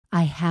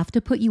I have to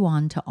put you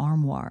on to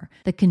Armoire,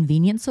 the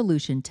convenient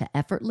solution to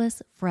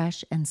effortless,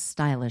 fresh, and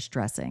stylish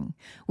dressing.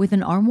 With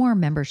an Armoire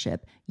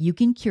membership, you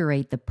can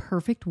curate the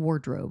perfect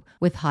wardrobe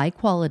with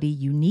high-quality,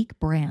 unique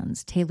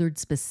brands tailored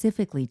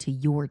specifically to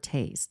your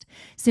taste.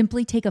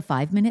 Simply take a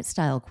 5-minute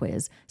style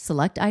quiz,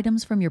 select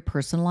items from your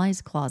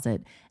personalized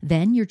closet,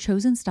 then your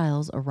chosen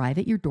styles arrive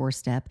at your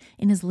doorstep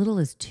in as little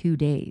as 2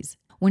 days.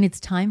 When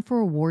it's time for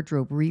a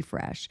wardrobe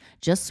refresh,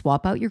 just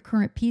swap out your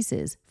current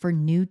pieces for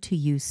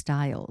new-to-you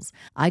styles.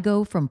 I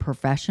go from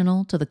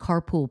professional to the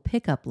carpool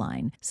pickup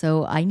line,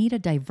 so I need a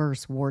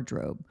diverse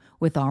wardrobe.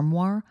 With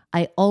Armoire,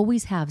 I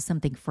always have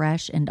something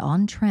fresh and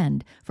on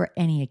trend for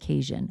any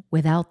occasion,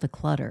 without the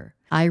clutter.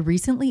 I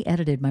recently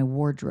edited my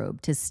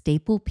wardrobe to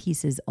staple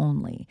pieces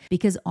only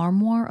because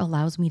Armoire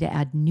allows me to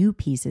add new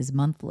pieces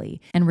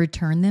monthly and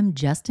return them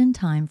just in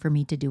time for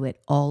me to do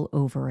it all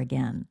over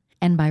again.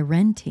 And by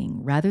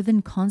renting rather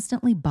than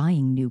constantly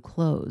buying new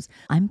clothes,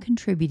 I'm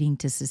contributing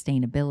to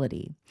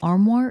sustainability.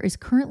 Armoire is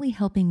currently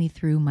helping me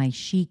through my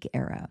chic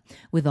era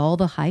with all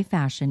the high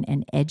fashion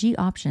and edgy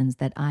options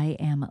that I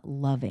am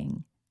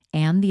loving.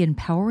 And the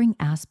empowering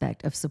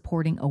aspect of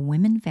supporting a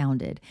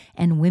women-founded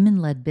and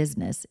women-led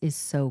business is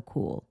so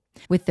cool.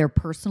 With their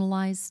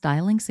personalized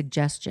styling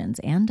suggestions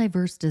and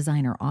diverse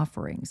designer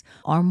offerings,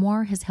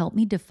 Armoire has helped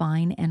me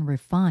define and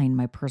refine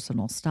my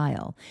personal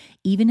style,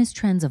 even as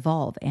trends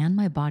evolve and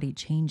my body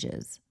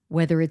changes.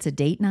 Whether it's a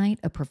date night,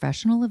 a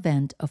professional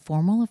event, a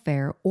formal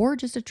affair, or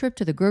just a trip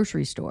to the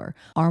grocery store,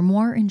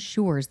 Armoire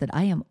ensures that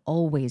I am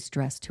always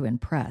dressed to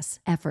impress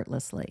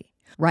effortlessly.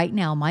 Right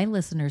now, my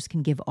listeners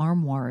can give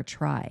Armoire a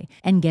try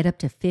and get up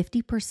to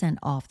 50%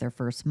 off their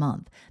first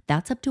month.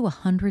 That's up to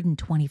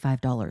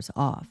 $125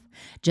 off.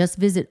 Just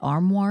visit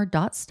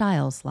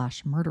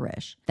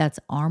armoire.style/murderish. That's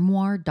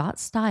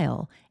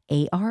armoire.style,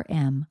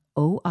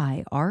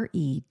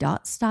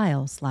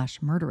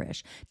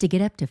 ARMOIRE.style/murderish to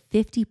get up to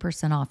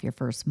 50% off your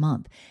first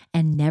month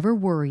and never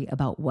worry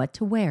about what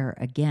to wear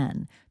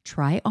again.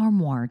 Try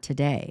Armoire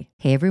today.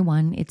 Hey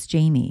everyone, it's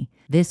Jamie.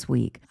 This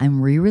week,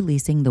 I'm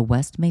re-releasing the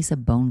West Mesa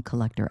Bone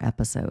Collector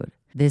episode.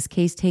 This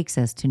case takes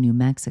us to New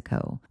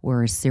Mexico,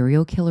 where a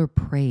serial killer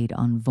preyed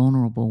on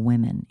vulnerable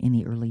women in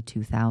the early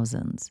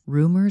 2000s.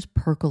 Rumors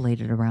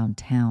percolated around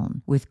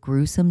town with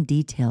gruesome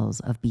details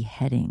of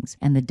beheadings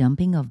and the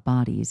dumping of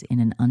bodies in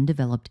an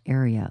undeveloped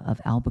area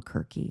of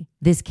Albuquerque.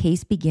 This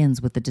case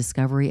begins with the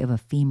discovery of a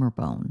femur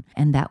bone,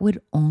 and that would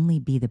only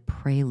be the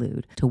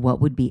prelude to what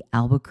would be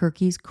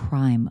Albuquerque's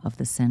crime of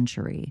the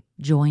century.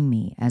 Join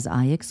me as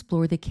I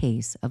explore the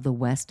case of the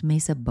West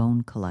Mesa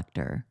Bone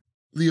Collector.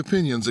 The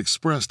opinions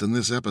expressed in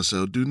this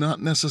episode do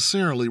not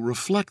necessarily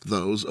reflect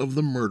those of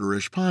the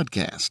Murderish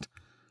podcast.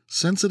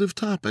 Sensitive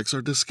topics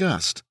are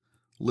discussed.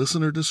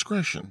 Listener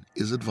discretion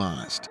is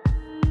advised.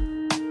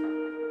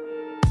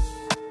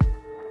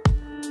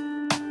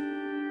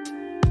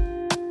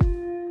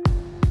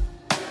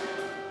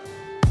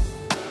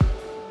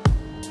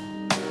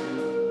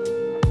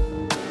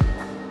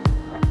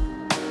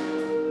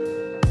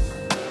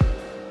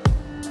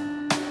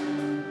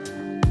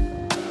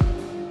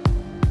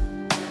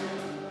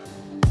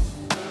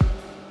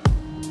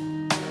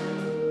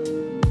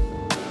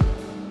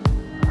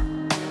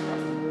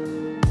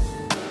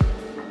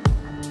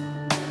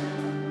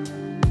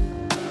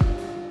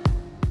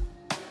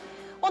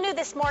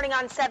 This morning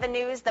on 7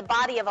 News, the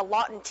body of a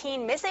Lawton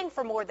teen missing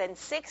for more than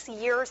 6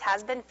 years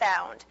has been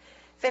found.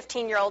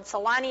 15-year-old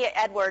Solania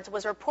Edwards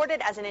was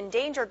reported as an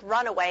endangered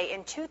runaway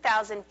in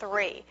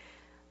 2003.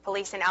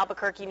 Police in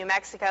Albuquerque, New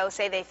Mexico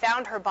say they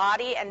found her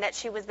body and that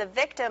she was the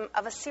victim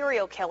of a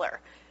serial killer.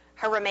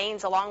 Her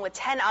remains, along with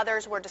 10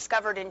 others, were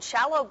discovered in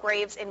shallow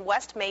graves in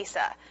West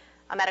Mesa.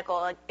 A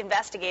medical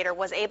investigator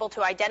was able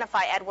to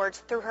identify Edwards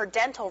through her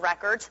dental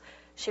records.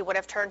 She would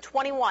have turned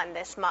 21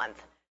 this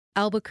month.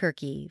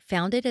 Albuquerque,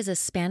 founded as a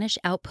Spanish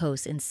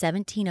outpost in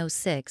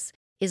 1706,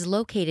 is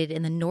located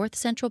in the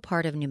north-central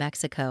part of New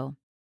Mexico.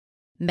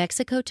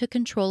 Mexico took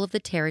control of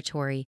the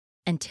territory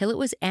until it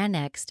was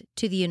annexed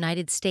to the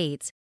United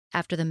States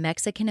after the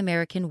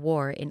Mexican-American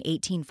War in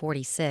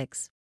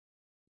 1846.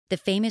 The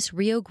famous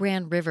Rio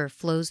Grande River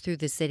flows through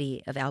the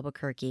city of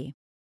Albuquerque.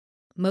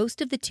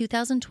 Most of the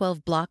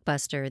 2012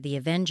 blockbuster The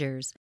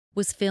Avengers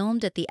was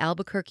filmed at the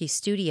Albuquerque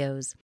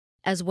studios,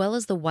 as well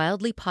as the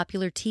wildly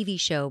popular TV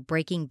show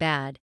Breaking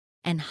Bad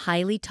and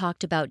highly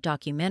talked about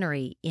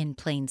documentary In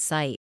Plain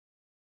Sight.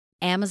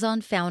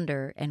 Amazon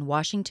founder and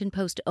Washington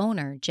Post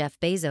owner Jeff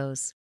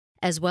Bezos,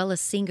 as well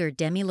as singer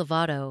Demi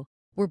Lovato,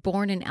 were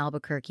born in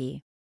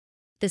Albuquerque.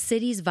 The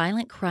city's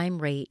violent crime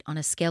rate on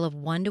a scale of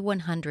 1 to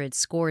 100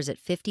 scores at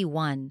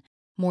 51,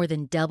 more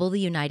than double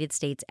the United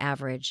States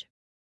average.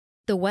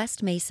 The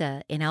West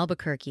Mesa in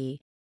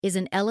Albuquerque is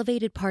an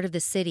elevated part of the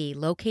city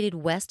located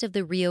west of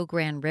the Rio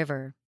Grande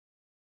River.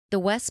 The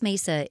West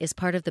Mesa is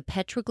part of the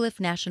Petroglyph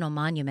National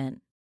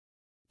Monument.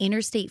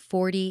 Interstate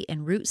 40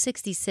 and Route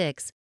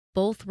 66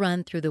 both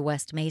run through the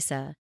West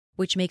Mesa,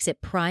 which makes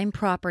it prime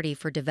property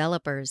for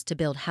developers to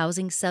build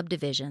housing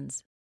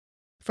subdivisions.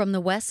 From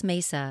the West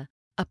Mesa,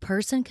 a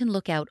person can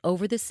look out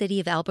over the city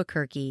of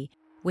Albuquerque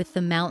with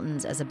the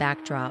mountains as a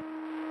backdrop.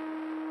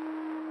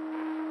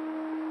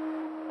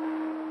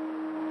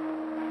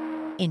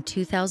 In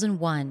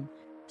 2001,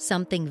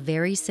 something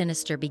very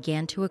sinister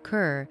began to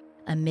occur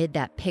amid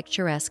that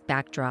picturesque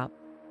backdrop.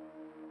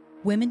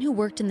 Women who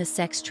worked in the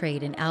sex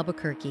trade in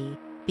Albuquerque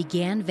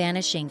began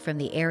vanishing from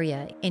the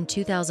area in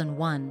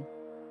 2001.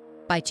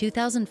 By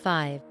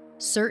 2005,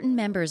 certain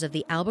members of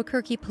the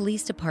Albuquerque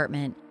Police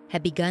Department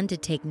had begun to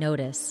take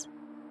notice.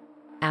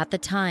 At the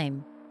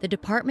time, the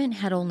department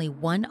had only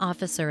one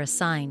officer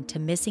assigned to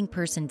missing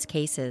persons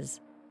cases.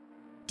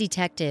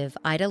 Detective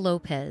Ida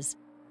Lopez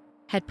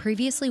had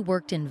previously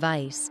worked in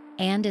Vice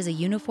and as a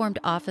uniformed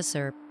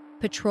officer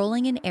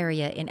patrolling an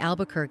area in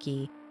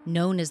Albuquerque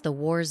known as the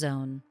War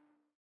Zone.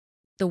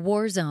 The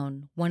War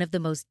Zone, one of the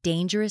most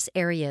dangerous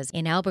areas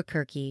in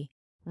Albuquerque,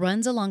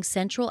 runs along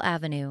Central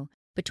Avenue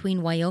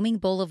between Wyoming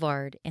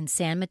Boulevard and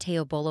San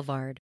Mateo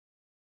Boulevard.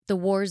 The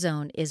War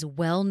Zone is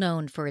well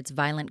known for its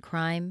violent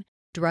crime,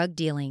 drug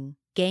dealing,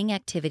 gang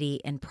activity,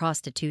 and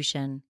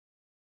prostitution.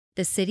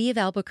 The city of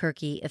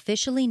Albuquerque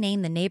officially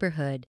named the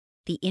neighborhood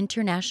the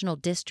International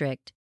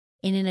District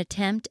in an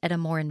attempt at a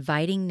more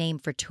inviting name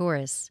for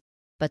tourists,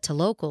 but to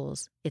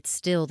locals, it's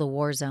still the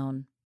War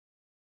Zone.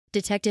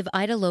 Detective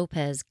Ida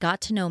Lopez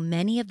got to know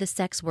many of the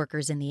sex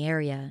workers in the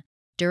area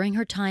during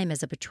her time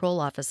as a patrol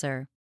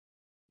officer.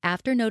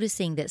 After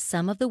noticing that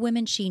some of the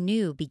women she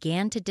knew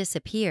began to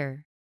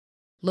disappear,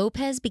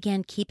 Lopez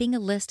began keeping a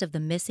list of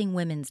the missing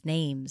women's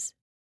names.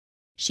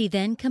 She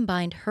then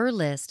combined her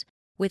list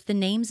with the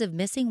names of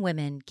missing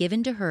women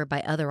given to her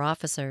by other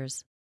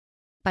officers.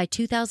 By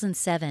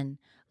 2007,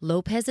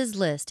 Lopez's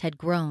list had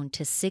grown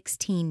to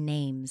 16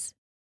 names.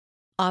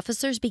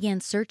 Officers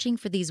began searching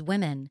for these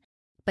women,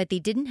 but they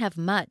didn't have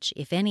much,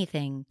 if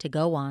anything, to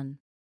go on.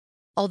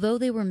 Although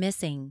they were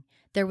missing,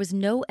 there was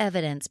no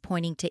evidence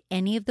pointing to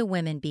any of the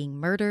women being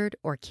murdered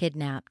or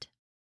kidnapped.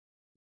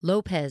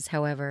 Lopez,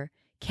 however,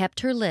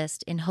 kept her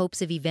list in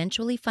hopes of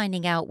eventually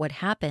finding out what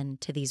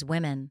happened to these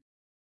women.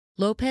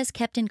 Lopez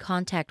kept in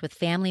contact with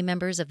family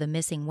members of the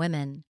missing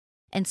women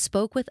and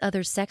spoke with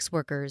other sex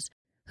workers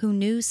who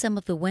knew some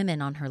of the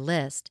women on her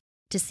list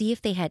to see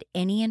if they had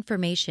any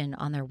information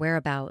on their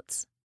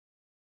whereabouts.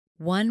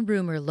 One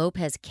rumor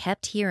Lopez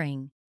kept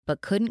hearing,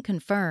 but couldn't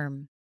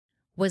confirm,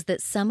 was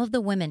that some of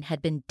the women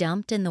had been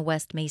dumped in the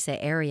West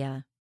Mesa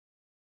area.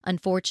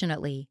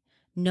 Unfortunately,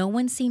 no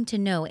one seemed to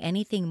know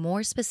anything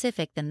more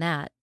specific than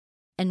that,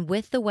 and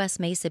with the West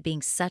Mesa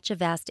being such a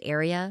vast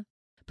area,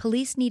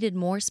 police needed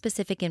more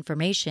specific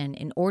information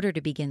in order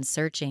to begin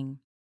searching.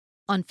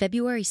 On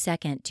February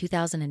 2,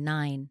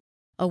 2009,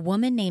 a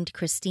woman named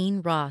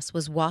Christine Ross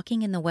was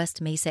walking in the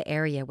West Mesa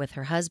area with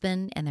her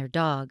husband and their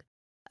dog,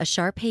 a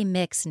Shar-Pei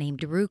mix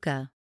named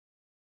Ruka.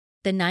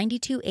 The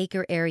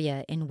 92-acre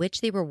area in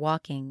which they were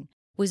walking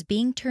was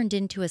being turned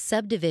into a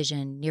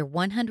subdivision near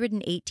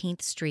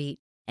 118th Street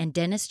and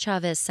Dennis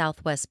Chavez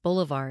Southwest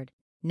Boulevard,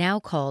 now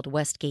called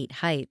Westgate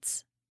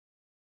Heights.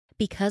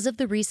 Because of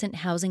the recent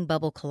housing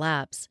bubble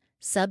collapse,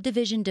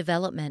 subdivision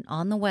development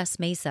on the West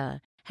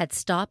Mesa had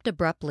stopped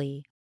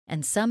abruptly,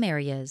 and some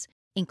areas,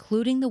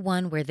 including the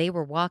one where they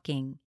were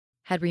walking,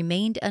 had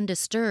remained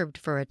undisturbed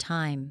for a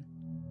time.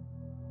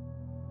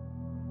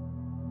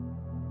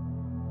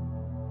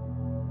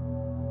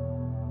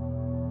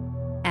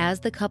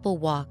 As the couple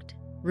walked,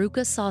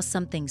 Ruka saw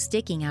something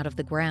sticking out of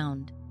the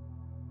ground.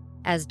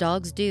 As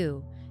dogs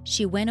do,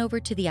 she went over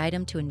to the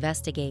item to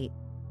investigate.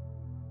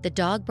 The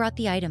dog brought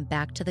the item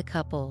back to the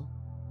couple,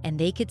 and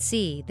they could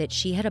see that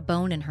she had a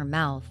bone in her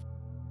mouth,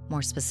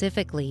 more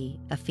specifically,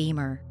 a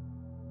femur.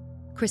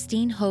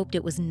 Christine hoped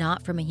it was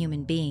not from a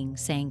human being,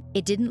 saying,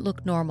 "It didn't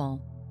look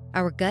normal.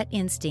 Our gut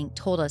instinct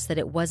told us that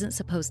it wasn't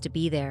supposed to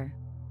be there."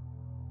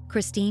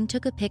 Christine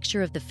took a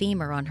picture of the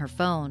femur on her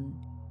phone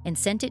and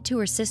sent it to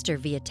her sister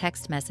via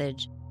text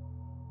message.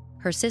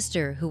 Her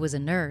sister, who was a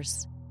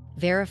nurse,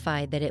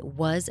 verified that it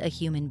was a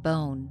human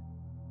bone.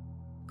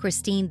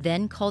 Christine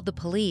then called the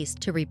police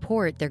to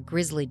report their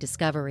grisly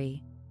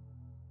discovery.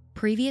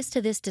 Previous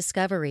to this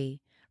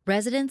discovery,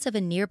 residents of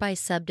a nearby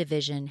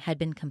subdivision had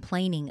been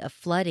complaining of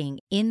flooding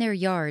in their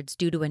yards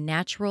due to a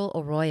natural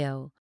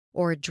arroyo,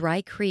 or a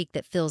dry creek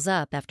that fills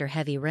up after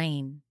heavy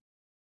rain.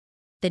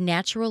 The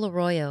natural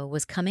arroyo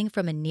was coming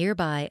from a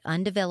nearby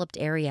undeveloped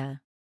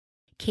area.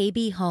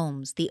 KB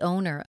Homes, the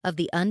owner of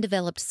the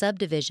undeveloped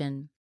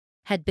subdivision,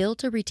 had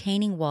built a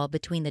retaining wall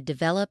between the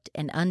developed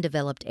and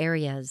undeveloped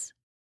areas.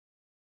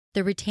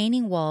 The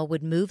retaining wall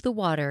would move the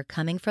water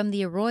coming from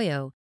the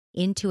arroyo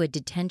into a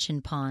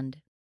detention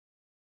pond.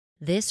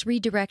 This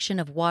redirection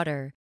of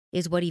water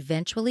is what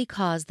eventually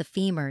caused the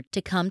femur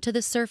to come to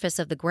the surface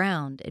of the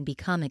ground and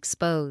become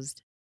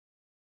exposed.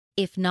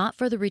 If not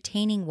for the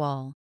retaining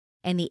wall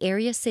and the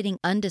area sitting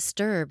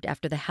undisturbed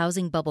after the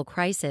housing bubble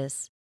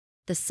crisis,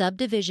 the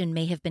subdivision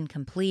may have been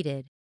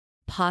completed,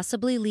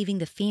 possibly leaving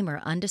the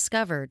femur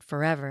undiscovered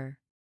forever.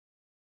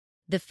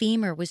 The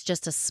femur was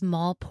just a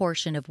small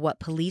portion of what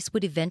police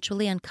would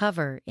eventually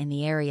uncover in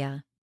the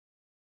area.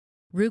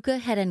 Ruka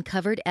had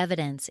uncovered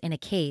evidence in a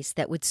case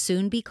that would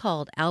soon be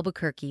called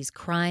Albuquerque's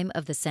crime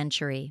of the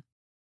century.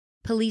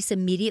 Police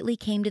immediately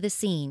came to the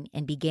scene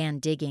and began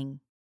digging.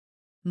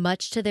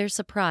 Much to their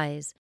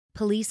surprise,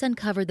 police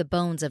uncovered the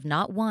bones of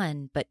not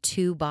one, but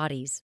 2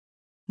 bodies.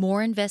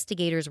 More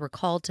investigators were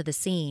called to the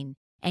scene,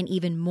 and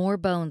even more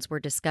bones were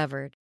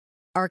discovered.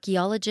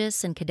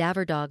 Archaeologists and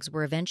cadaver dogs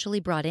were eventually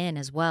brought in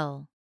as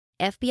well.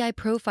 FBI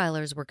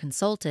profilers were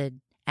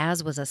consulted,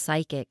 as was a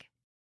psychic.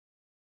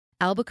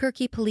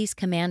 Albuquerque Police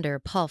Commander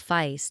Paul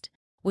Feist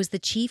was the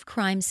chief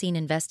crime scene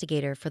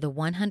investigator for the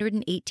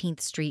 118th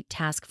Street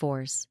Task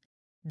Force.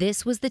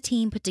 This was the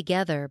team put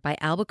together by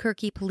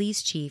Albuquerque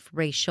Police Chief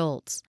Ray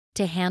Schultz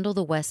to handle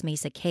the West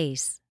Mesa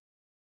case.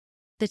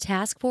 The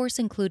task force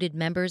included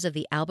members of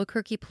the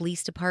Albuquerque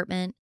Police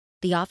Department,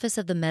 the Office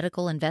of the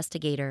Medical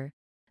Investigator,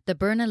 the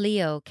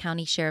Bernalillo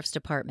County Sheriff's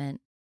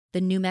Department,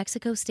 the New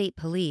Mexico State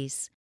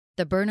Police,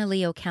 the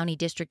Bernalillo County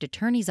District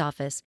Attorney's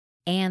Office,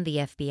 and the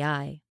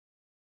FBI.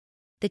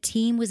 The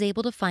team was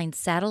able to find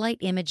satellite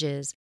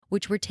images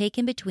which were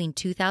taken between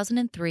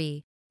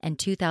 2003 and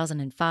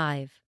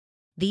 2005.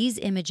 These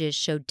images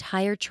showed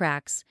tire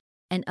tracks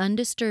and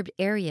undisturbed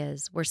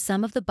areas where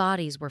some of the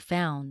bodies were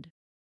found.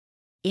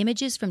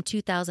 Images from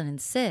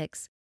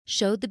 2006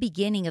 showed the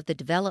beginning of the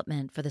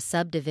development for the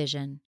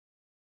subdivision.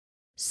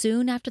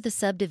 Soon after the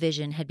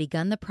subdivision had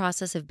begun the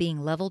process of being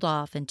leveled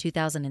off in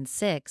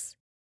 2006,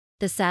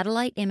 the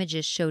satellite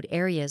images showed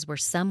areas where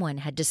someone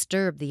had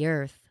disturbed the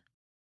earth.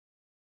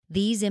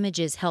 These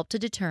images helped to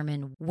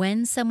determine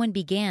when someone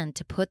began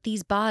to put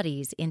these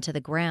bodies into the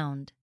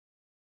ground.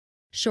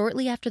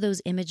 Shortly after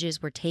those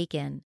images were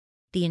taken,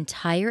 the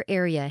entire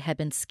area had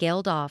been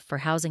scaled off for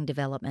housing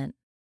development.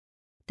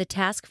 The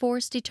task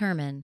force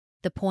determined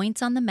the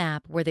points on the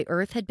map where the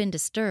earth had been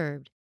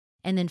disturbed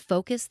and then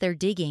focused their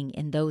digging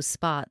in those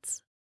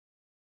spots.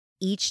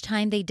 Each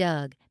time they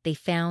dug, they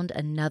found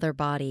another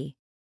body.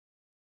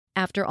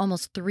 After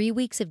almost 3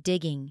 weeks of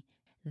digging,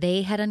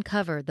 they had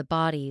uncovered the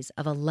bodies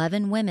of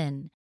 11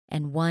 women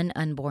and 1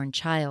 unborn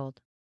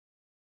child.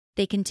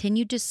 They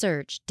continued to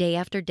search day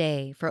after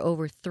day for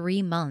over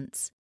 3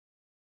 months,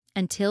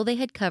 until they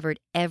had covered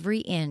every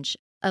inch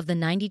of the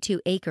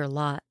 92-acre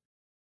lot.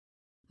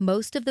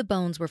 Most of the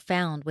bones were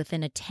found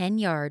within a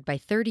 10-yard by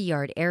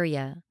 30-yard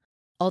area,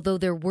 although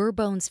there were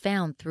bones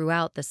found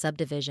throughout the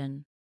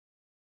subdivision.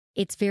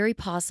 It's very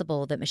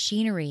possible that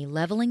machinery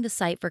leveling the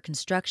site for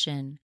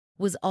construction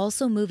was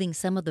also moving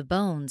some of the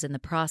bones in the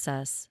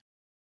process.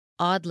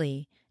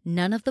 Oddly,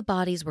 none of the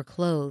bodies were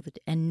clothed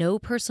and no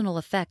personal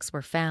effects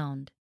were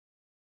found.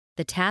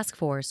 The task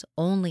force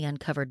only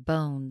uncovered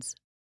bones.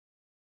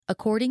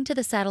 According to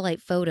the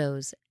satellite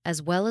photos,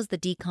 as well as the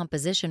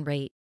decomposition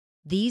rate,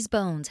 these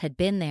bones had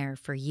been there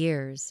for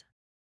years.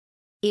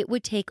 It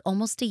would take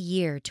almost a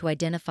year to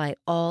identify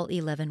all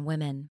 11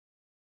 women.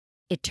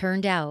 It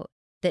turned out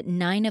that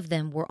 9 of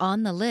them were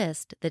on the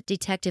list that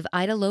Detective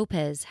Ida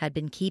Lopez had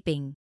been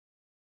keeping.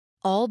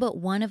 All but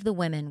 1 of the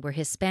women were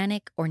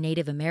Hispanic or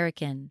Native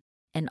American,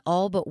 and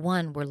all but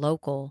 1 were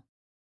local.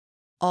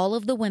 All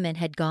of the women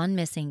had gone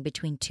missing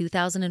between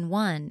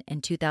 2001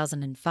 and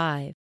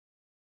 2005,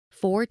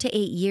 4 to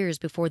 8 years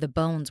before the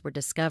bones were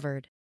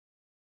discovered.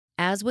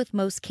 As with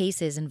most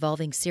cases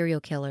involving serial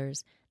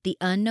killers, the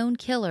unknown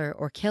killer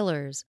or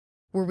killers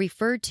were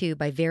referred to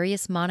by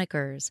various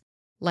monikers,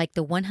 like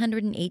the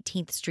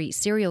 118th Street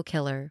serial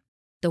killer,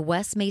 the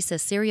West Mesa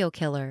serial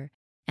killer,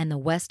 and the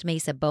West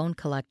Mesa bone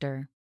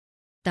collector.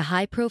 The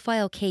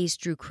high-profile case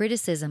drew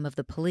criticism of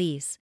the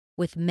police,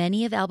 with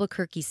many of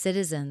Albuquerque's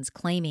citizens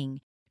claiming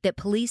that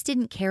police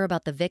didn't care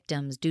about the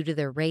victims due to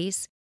their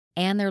race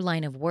and their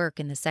line of work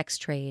in the sex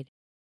trade.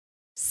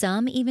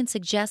 Some even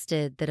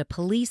suggested that a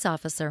police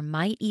officer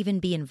might even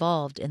be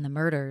involved in the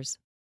murders.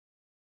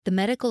 The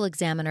medical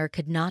examiner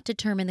could not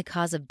determine the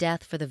cause of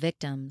death for the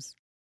victims.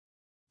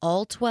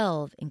 All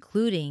 12,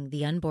 including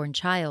the unborn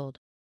child,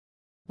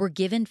 were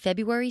given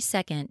February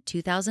 2,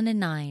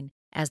 2009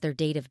 as their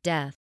date of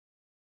death.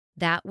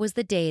 That was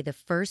the day the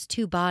first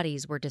 2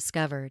 bodies were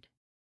discovered.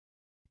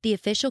 The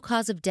official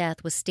cause of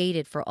death was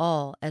stated for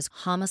all as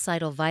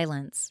homicidal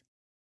violence.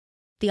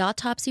 The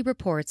autopsy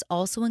reports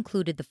also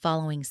included the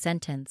following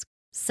sentence: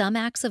 "Some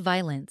acts of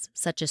violence,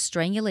 such as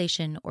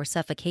strangulation or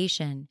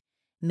suffocation,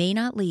 may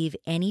not leave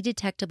any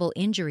detectable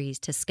injuries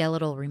to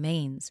skeletal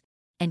remains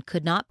and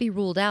could not be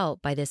ruled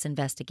out by this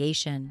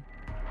investigation."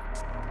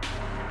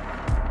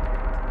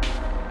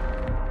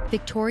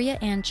 Victoria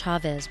Ann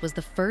Chavez was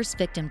the first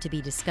victim to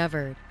be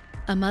discovered.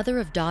 A mother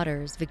of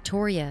daughters,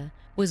 Victoria,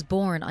 was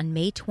born on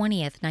May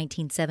 20,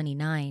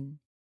 1979.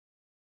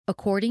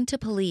 According to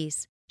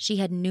police, she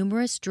had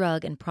numerous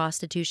drug and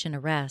prostitution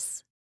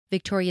arrests.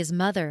 Victoria's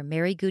mother,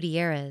 Mary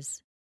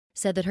Gutierrez,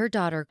 said that her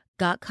daughter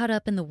got caught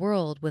up in the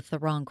world with the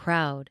wrong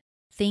crowd.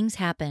 Things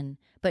happen,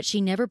 but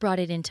she never brought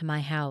it into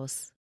my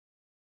house.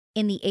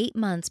 In the 8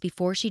 months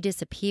before she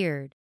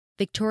disappeared,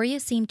 Victoria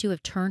seemed to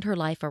have turned her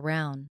life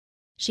around.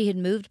 She had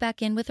moved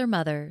back in with her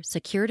mother,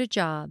 secured a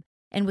job,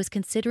 and was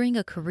considering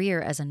a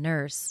career as a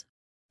nurse.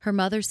 Her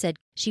mother said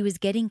she was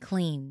getting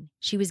clean,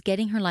 she was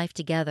getting her life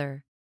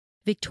together.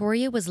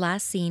 Victoria was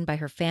last seen by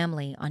her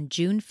family on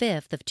June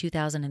 5th of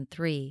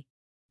 2003.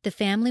 The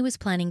family was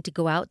planning to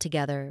go out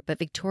together, but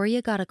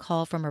Victoria got a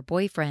call from her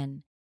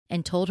boyfriend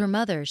and told her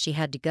mother she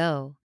had to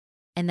go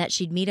and that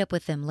she'd meet up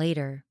with them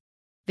later.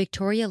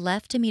 Victoria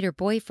left to meet her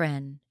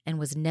boyfriend and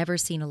was never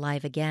seen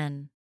alive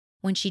again.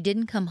 When she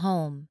didn't come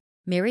home,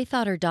 Mary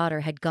thought her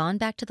daughter had gone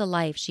back to the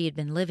life she had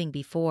been living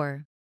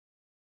before.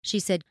 She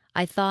said,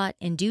 "I thought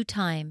in due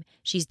time,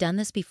 she's done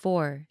this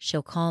before,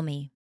 she'll call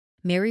me."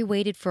 Mary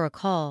waited for a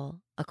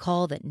call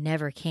that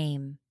never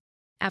came.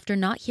 After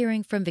not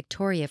hearing from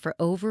Victoria for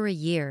over a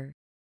year,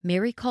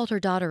 Mary called her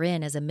daughter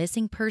in as a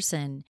missing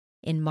person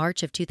in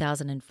March of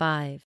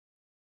 2005.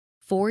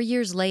 4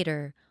 years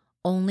later,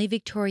 only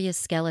Victoria's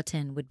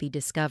skeleton would be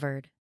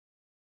discovered.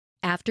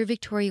 After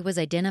Victoria was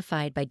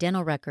identified by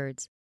dental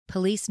records,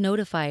 police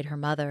notified her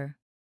mother.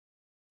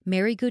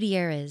 Mary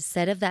Gutierrez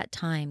said of that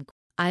time,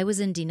 "I was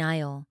in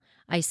denial.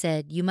 I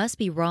said, 'You must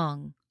be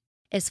wrong.'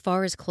 As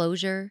far as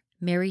closure,"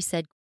 Mary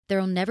said,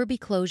 "there'll never be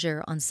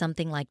closure on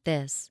something like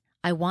this.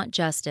 I want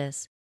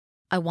justice.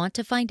 I want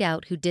to find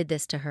out who did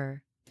this to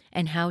her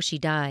and how she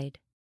died."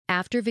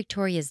 After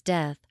Victoria's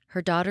death,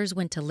 her daughters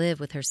went to live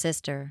with her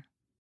sister.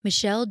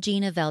 Michelle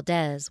Gina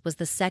Valdez was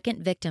the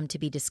second victim to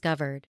be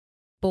discovered.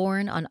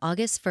 Born on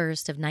August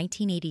 1st of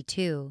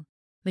 1982,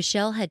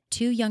 Michelle had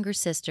 2 younger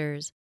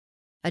sisters,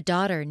 a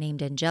daughter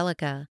named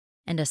Angelica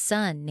and a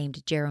son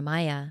named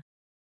Jeremiah.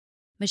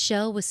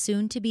 Michelle was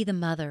soon to be the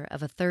mother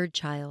of a 3rd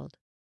child.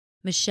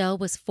 Michelle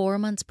was 4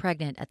 months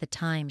pregnant at the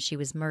time she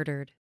was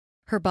murdered.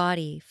 Her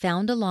body,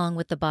 found along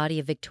with the body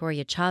of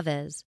Victoria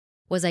Chavez,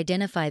 was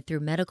identified through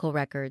medical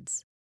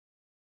records.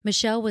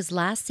 Michelle was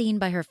last seen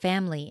by her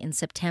family in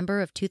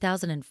September of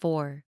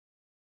 2004.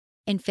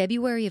 In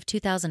February of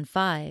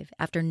 2005,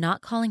 after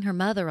not calling her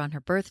mother on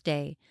her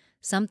birthday,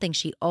 something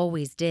she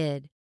always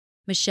did,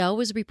 Michelle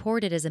was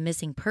reported as a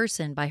missing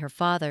person by her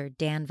father,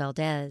 Dan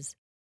Valdez.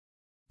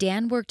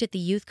 Dan worked at the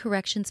Youth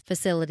Corrections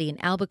Facility in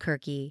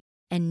Albuquerque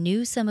and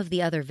knew some of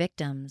the other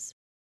victims.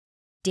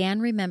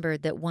 Dan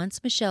remembered that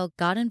once Michelle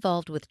got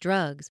involved with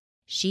drugs,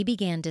 she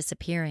began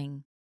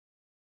disappearing.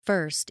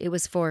 First, it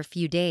was for a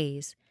few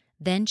days,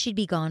 then she'd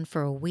be gone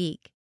for a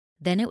week,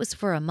 then it was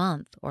for a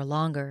month or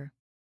longer.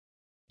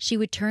 She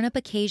would turn up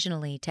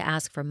occasionally to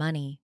ask for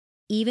money.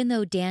 Even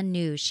though Dan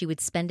knew she would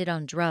spend it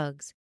on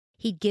drugs,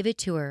 he'd give it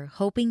to her,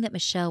 hoping that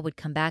Michelle would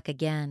come back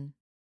again.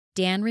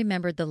 Dan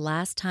remembered the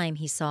last time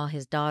he saw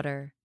his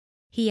daughter.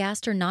 He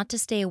asked her not to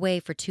stay away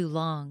for too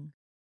long.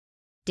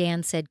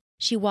 Dan said,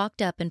 "She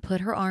walked up and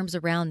put her arms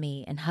around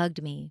me and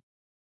hugged me.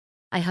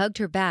 I hugged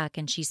her back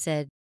and she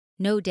said,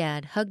 'No,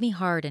 Dad, hug me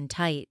hard and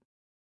tight.'"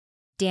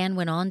 Dan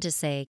went on to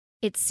say,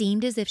 "It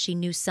seemed as if she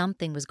knew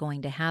something was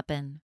going to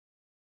happen."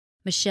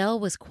 Michelle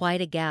was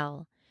quite a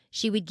gal.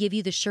 She would give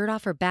you the shirt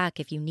off her back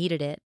if you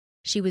needed it.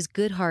 She was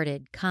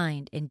good-hearted,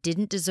 kind, and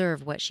didn't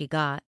deserve what she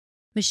got.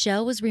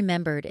 Michelle was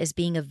remembered as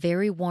being a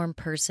very warm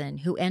person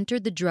who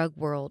entered the drug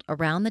world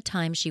around the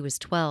time she was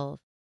 12,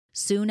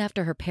 soon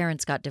after her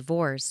parents got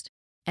divorced,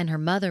 and her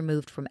mother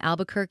moved from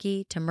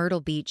Albuquerque to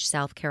Myrtle Beach,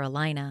 South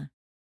Carolina.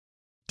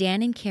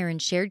 Dan and Karen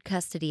shared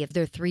custody of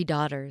their 3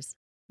 daughters.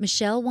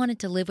 Michelle wanted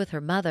to live with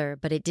her mother,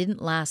 but it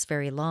didn't last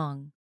very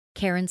long.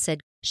 Karen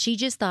said she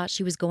just thought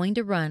she was going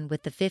to run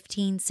with the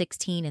 15,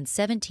 16, and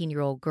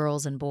 17-year-old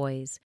girls and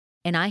boys,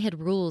 and I had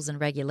rules and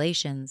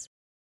regulations.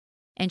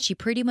 And she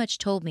pretty much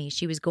told me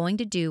she was going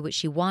to do what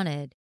she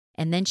wanted,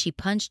 and then she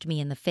punched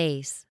me in the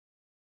face.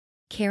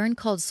 Karen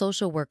called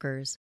social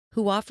workers,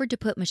 who offered to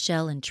put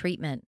Michelle in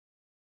treatment.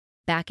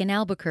 Back in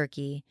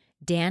Albuquerque,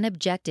 Dan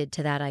objected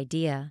to that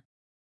idea.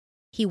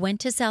 He went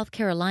to South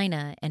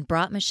Carolina and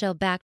brought Michelle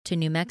back to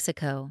New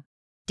Mexico.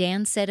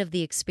 Dan said of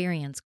the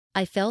experience,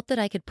 "I felt that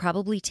I could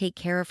probably take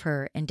care of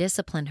her and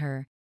discipline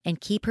her and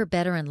keep her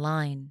better in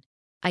line.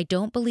 I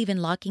don't believe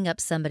in locking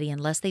up somebody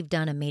unless they've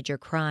done a major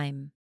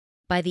crime."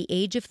 By the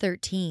age of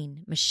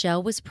 13,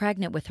 Michelle was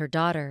pregnant with her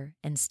daughter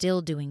and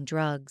still doing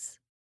drugs.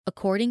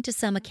 According to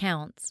some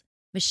accounts,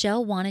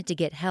 Michelle wanted to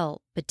get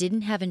help but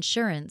didn't have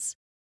insurance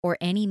or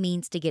any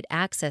means to get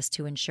access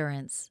to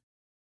insurance.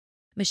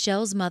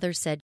 Michelle's mother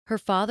said, "Her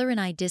father and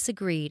I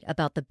disagreed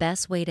about the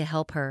best way to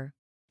help her.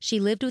 She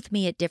lived with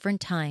me at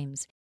different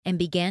times and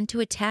began to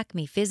attack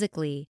me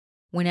physically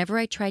whenever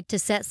I tried to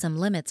set some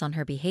limits on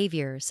her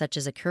behavior, such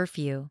as a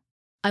curfew.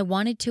 I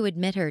wanted to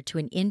admit her to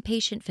an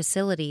inpatient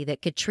facility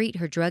that could treat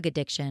her drug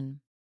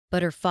addiction,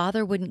 but her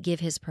father wouldn't give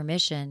his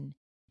permission,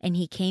 and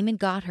he came and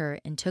got her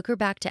and took her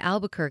back to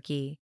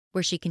Albuquerque,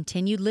 where she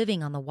continued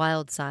living on the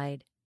wild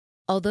side.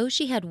 Although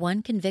she had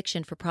one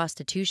conviction for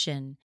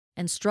prostitution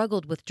and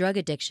struggled with drug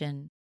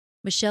addiction,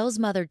 Michelle's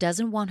mother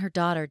doesn't want her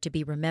daughter to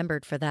be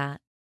remembered for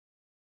that.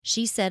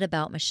 She said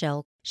about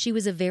Michelle, she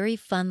was a very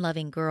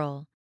fun-loving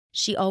girl.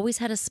 She always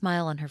had a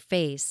smile on her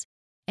face,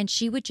 and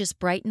she would just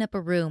brighten up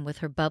a room with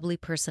her bubbly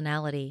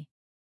personality.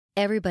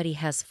 Everybody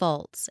has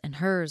faults, and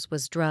hers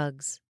was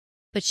drugs.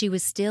 But she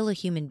was still a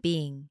human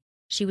being.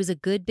 She was a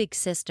good big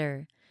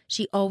sister.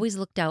 She always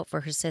looked out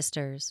for her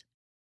sisters.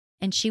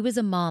 And she was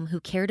a mom who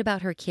cared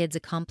about her kids'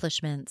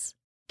 accomplishments.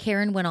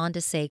 Karen went on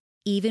to say,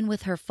 even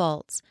with her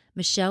faults,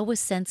 Michelle was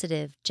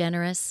sensitive,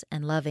 generous,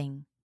 and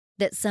loving.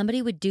 That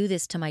somebody would do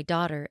this to my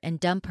daughter and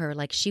dump her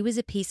like she was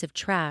a piece of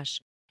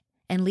trash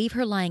and leave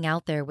her lying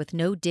out there with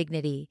no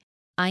dignity.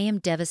 I am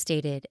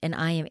devastated and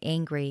I am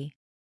angry.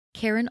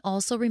 Karen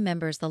also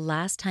remembers the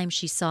last time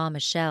she saw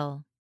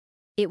Michelle.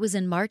 It was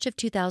in March of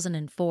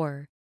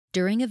 2004,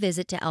 during a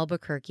visit to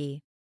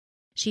Albuquerque.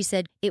 She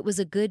said, "It was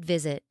a good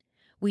visit.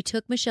 We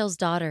took Michelle's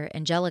daughter,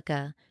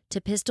 Angelica, to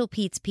Pistol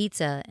Pete's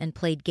Pizza and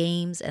played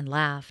games and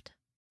laughed."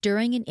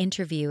 During an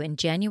interview in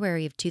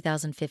January of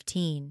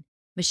 2015,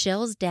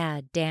 Michelle's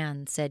dad,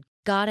 Dan, said,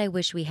 "God, I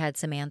wish we had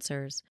some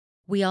answers.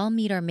 We all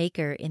meet our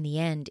maker in the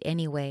end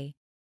anyway.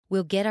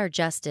 We'll get our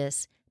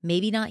justice,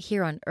 maybe not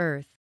here on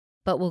earth,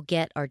 but we'll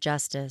get our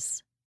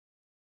justice."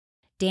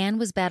 Dan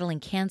was battling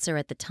cancer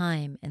at the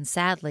time, and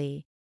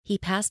sadly, he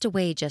passed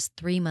away just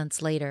 3 months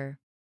later.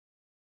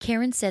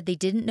 Karen said they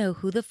didn't know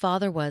who the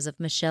father was of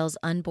Michelle's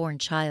unborn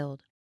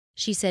child.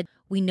 She said,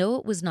 "We know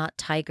it was not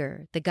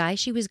Tiger, the guy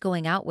she was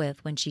going out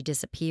with when she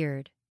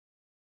disappeared."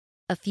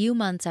 A few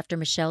months after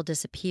Michelle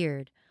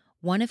disappeared,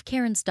 one of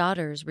Karen's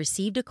daughters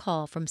received a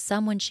call from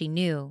someone she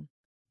knew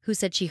who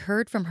said she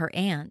heard from her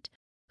aunt,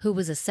 who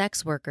was a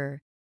sex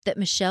worker, that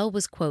Michelle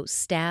was, quote,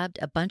 stabbed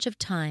a bunch of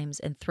times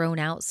and thrown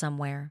out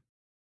somewhere.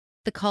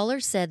 The caller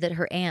said that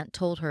her aunt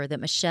told her that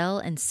Michelle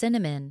and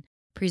Cinnamon,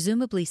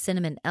 presumably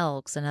Cinnamon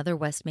Elks, another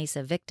West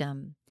Mesa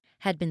victim,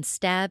 had been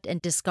stabbed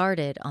and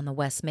discarded on the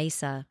West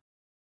Mesa.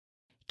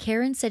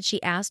 Karen said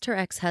she asked her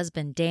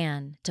ex-husband,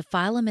 Dan, to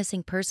file a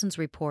missing persons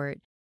report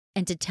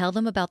and to tell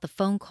them about the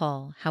phone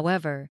call.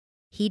 However,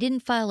 he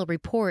didn't file a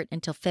report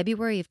until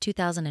February of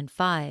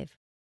 2005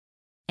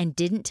 and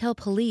didn't tell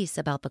police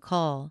about the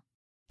call.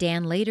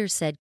 Dan later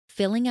said,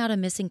 "Filling out a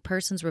missing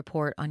persons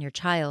report on your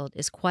child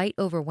is quite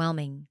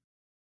overwhelming.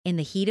 In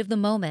the heat of the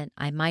moment,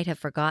 I might have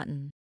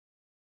forgotten."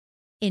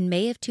 In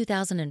May of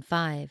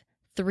 2005,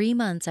 3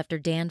 months after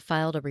Dan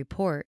filed a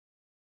report,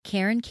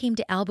 Karen came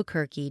to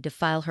Albuquerque to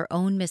file her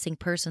own missing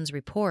persons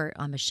report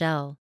on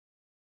Michelle.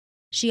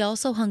 She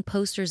also hung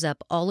posters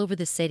up all over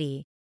the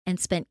city and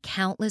spent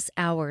countless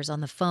hours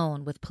on the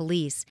phone with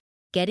police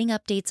getting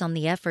updates on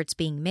the efforts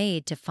being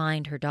made to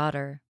find her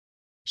daughter.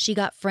 She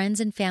got friends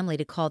and family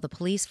to call the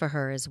police for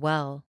her as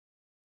well.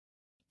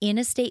 In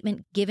a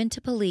statement given to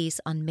police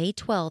on May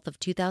 12th of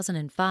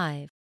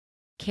 2005,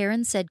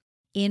 Karen said,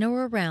 "In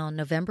or around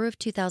November of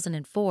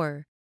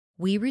 2004,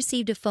 we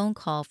received a phone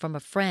call from a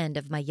friend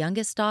of my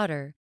youngest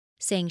daughter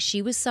saying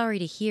she was sorry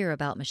to hear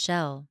about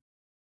Michelle.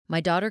 My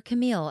daughter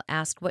Camille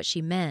asked what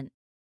she meant,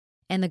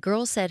 and the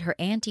girl said her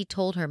auntie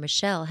told her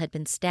Michelle had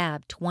been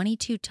stabbed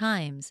 22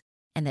 times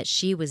and that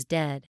she was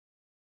dead.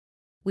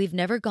 We've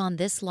never gone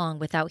this long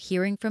without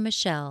hearing from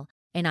Michelle,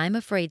 and I'm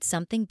afraid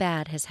something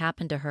bad has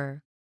happened to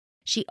her.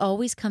 She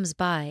always comes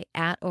by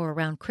at or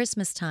around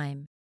Christmas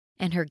time,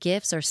 and her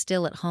gifts are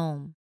still at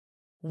home.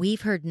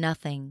 We've heard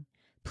nothing.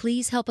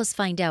 Please help us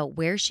find out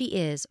where she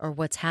is or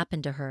what's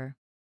happened to her."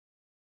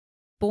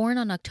 Born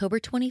on October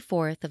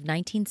 24th of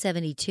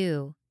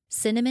 1972,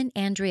 Cinnamon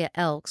Andrea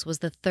Elks was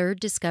the third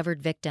discovered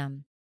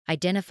victim,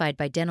 identified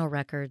by dental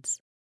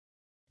records.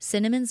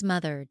 Cinnamon's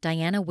mother,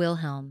 Diana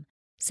Wilhelm,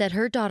 said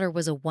her daughter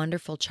was a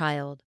wonderful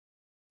child.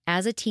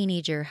 As a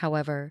teenager,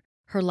 however,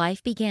 her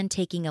life began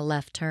taking a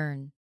left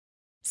turn.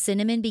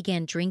 Cinnamon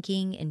began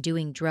drinking and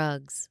doing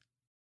drugs.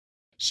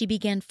 She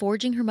began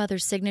forging her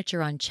mother's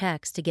signature on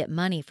checks to get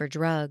money for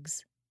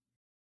drugs.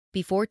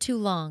 Before too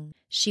long,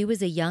 she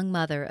was a young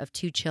mother of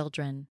 2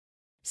 children.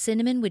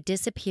 Cinnamon would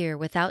disappear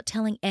without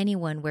telling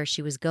anyone where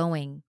she was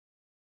going.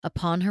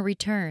 Upon her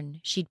return,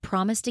 she'd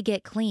promised to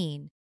get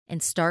clean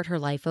and start her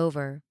life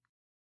over.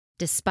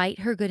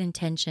 Despite her good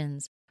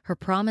intentions, her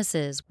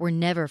promises were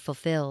never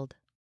fulfilled.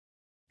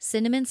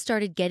 Cinnamon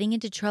started getting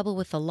into trouble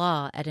with the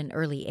law at an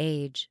early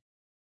age.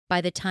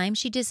 By the time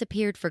she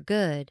disappeared for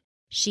good,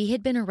 she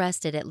had been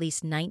arrested at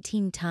least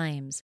 19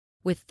 times,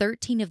 with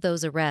 13 of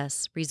those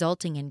arrests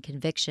resulting in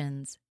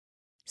convictions.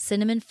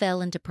 Cinnamon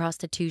fell into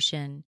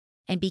prostitution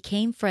and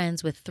became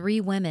friends with 3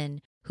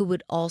 women who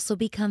would also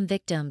become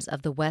victims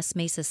of the West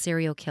Mesa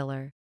serial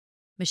killer: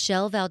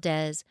 Michelle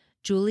Valdez,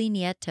 Julie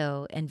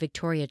Nieto, and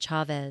Victoria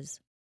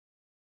Chavez.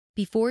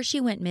 Before she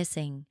went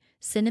missing,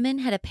 Cinnamon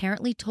had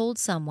apparently told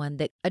someone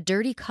that a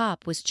dirty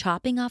cop was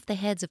chopping off the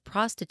heads of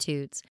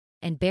prostitutes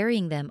and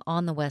burying them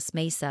on the West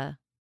Mesa.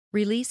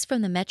 Released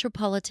from the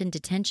Metropolitan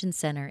Detention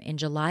Center in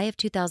July of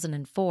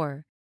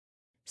 2004,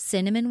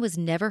 Cinnamon was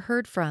never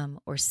heard from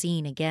or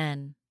seen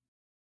again.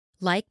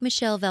 Like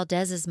Michelle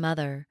Valdez's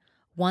mother,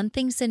 one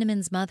thing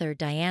Cinnamon's mother,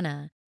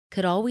 Diana,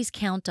 could always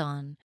count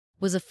on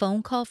was a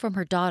phone call from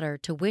her daughter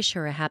to wish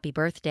her a happy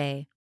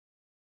birthday.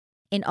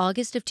 In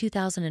August of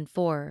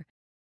 2004,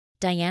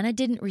 Diana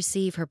didn't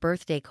receive her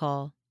birthday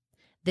call.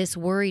 This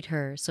worried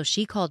her, so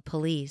she called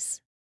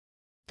police.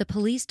 The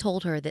police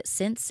told her that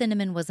since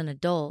Cinnamon was an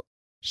adult,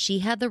 she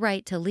had the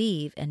right to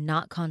leave and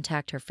not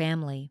contact her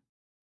family.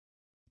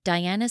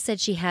 Diana said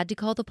she had to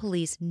call the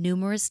police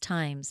numerous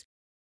times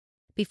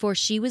before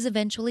she was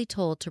eventually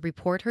told to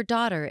report her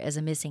daughter as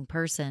a missing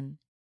person.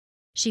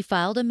 She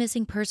filed a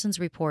missing persons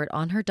report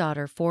on her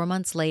daughter 4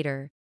 months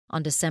later,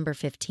 on December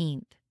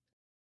 15th.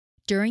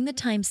 During the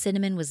time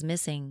Cinnamon was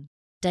missing,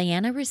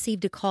 Diana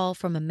received a call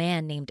from a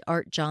man named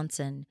Art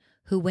Johnson,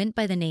 who went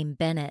by the name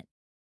Bennett.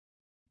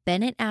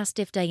 Bennett asked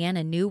if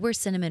Diana knew where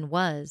Cinnamon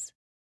was.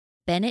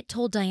 Bennett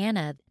told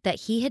Diana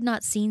that he had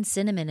not seen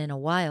Cinnamon in a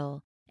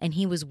while, and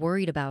he was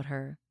worried about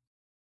her.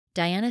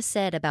 Diana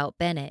said about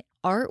Bennett,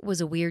 Art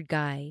was a weird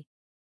guy.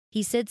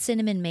 He said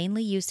Cinnamon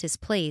mainly used his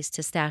place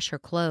to stash her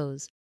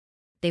clothes.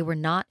 They were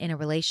not in a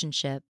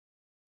relationship.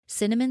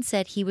 Cinnamon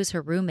said he was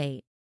her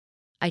roommate.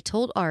 I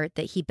told Art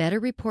that he better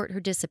report her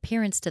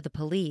disappearance to the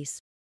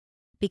police,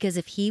 because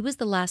if he was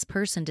the last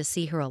person to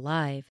see her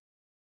alive,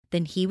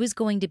 then he was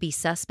going to be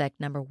suspect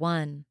number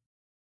one.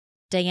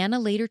 Diana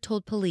later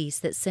told police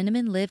that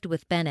Cinnamon lived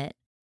with Bennett,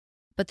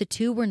 but the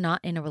two were not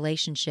in a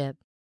relationship.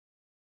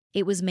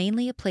 It was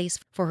mainly a place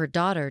for her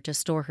daughter to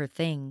store her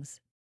things.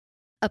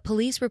 A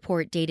police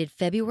report dated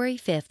February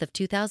 5th of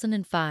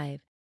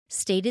 2005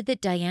 stated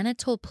that Diana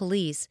told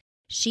police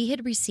she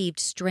had received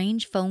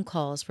strange phone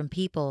calls from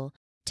people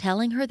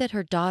telling her that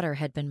her daughter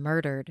had been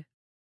murdered.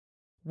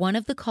 One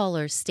of the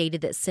callers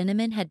stated that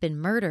Cinnamon had been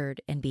murdered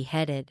and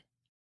beheaded.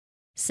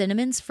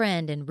 Cinnamon's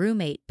friend and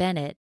roommate,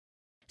 Bennett,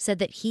 said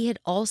that he had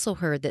also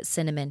heard that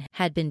Cinnamon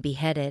had been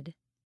beheaded.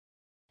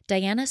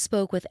 Diana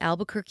spoke with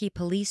Albuquerque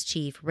Police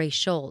Chief Ray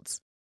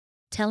Schultz,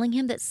 telling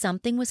him that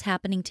something was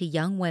happening to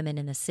young women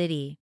in the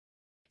city.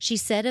 She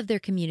said of their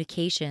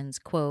communications,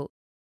 quote,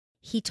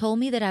 "He told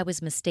me that I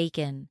was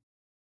mistaken.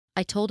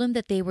 I told him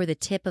that they were the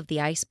tip of the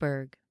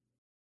iceberg.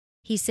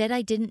 He said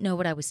I didn't know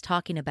what I was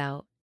talking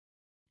about.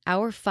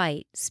 Our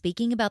fight,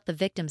 speaking about the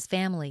victims'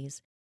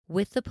 families,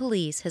 with the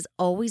police has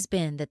always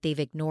been that they've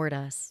ignored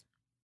us."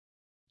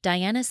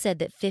 Diana said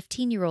that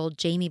 15-year-old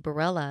Jamie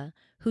Barella,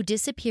 who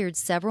disappeared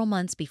several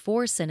months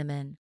before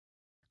Cinnamon,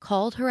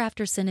 called her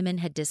after Cinnamon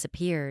had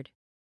disappeared.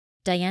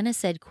 Diana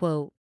said,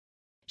 quote,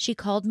 "She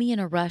called me in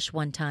a rush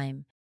one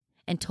time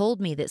and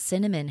told me that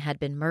Cinnamon had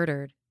been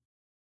murdered.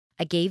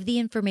 I gave the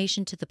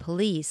information to the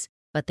police,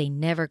 but they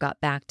never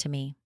got back to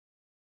me."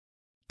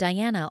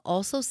 Diana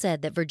also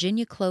said that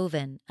Virginia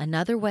Cloven,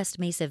 another West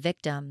Mesa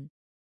victim,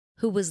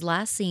 who was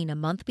last seen a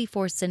month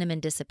before Cinnamon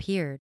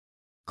disappeared,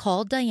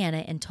 called Diana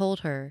and told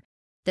her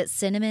that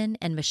Cinnamon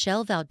and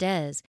Michelle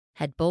Valdez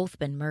had both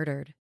been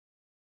murdered.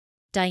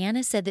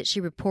 Diana said that she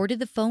reported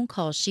the phone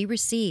calls she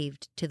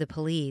received to the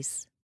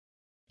police.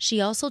 She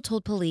also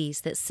told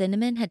police that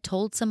Cinnamon had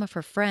told some of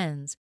her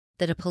friends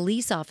that a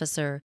police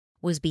officer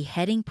was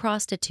beheading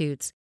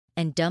prostitutes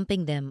and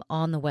dumping them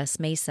on the West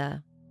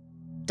Mesa.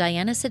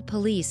 Diana said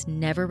police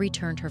never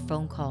returned her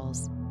phone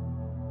calls.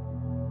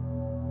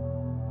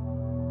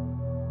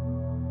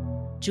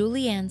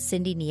 Julianne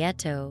Cindy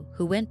Nieto,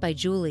 who went by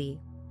Julie,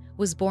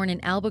 was born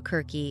in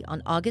Albuquerque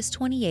on August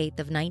 28th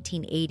of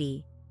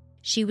 1980.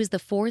 She was the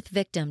fourth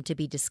victim to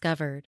be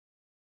discovered.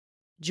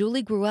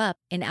 Julie grew up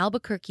in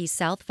Albuquerque's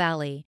South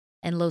Valley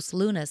and Los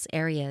Lunas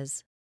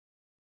areas.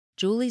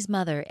 Julie's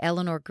mother,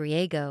 Eleanor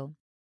Griego,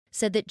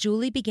 said that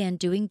Julie began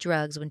doing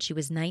drugs when she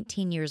was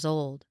 19 years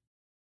old.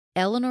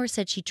 Eleanor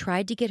said she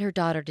tried to get her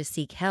daughter to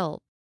seek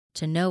help,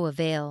 to no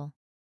avail.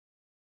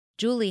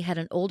 Julie had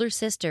an older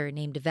sister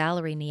named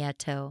Valerie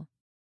Nieto.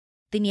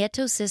 The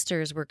Nieto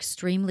sisters were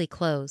extremely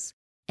close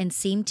and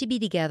seemed to be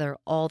together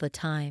all the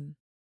time.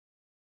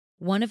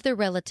 One of their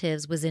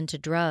relatives was into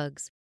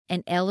drugs,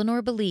 and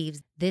Eleanor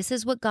believes this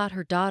is what got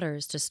her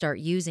daughters to start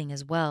using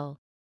as well.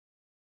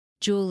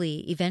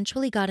 Julie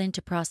eventually got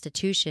into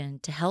prostitution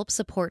to help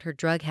support her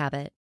drug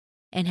habit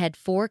and had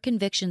 4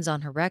 convictions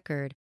on her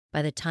record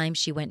by the time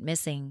she went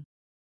missing.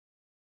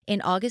 In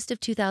August of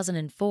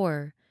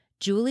 2004,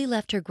 Julie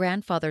left her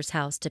grandfather's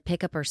house to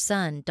pick up her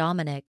son,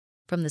 Dominic,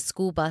 from the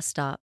school bus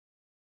stop.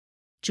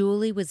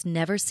 Julie was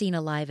never seen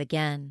alive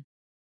again.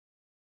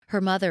 Her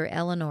mother,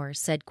 Eleanor,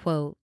 said,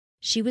 quote,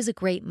 "She was a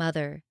great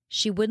mother.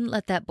 She wouldn't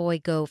let that boy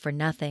go for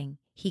nothing.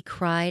 He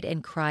cried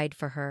and cried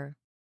for her."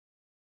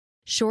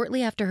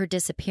 Shortly after her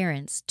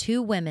disappearance,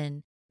 2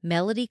 women,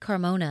 Melody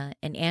Carmona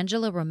and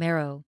Angela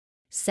Romero,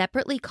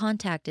 separately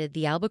contacted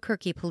the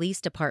Albuquerque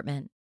Police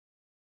Department.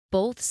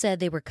 Both said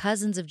they were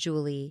cousins of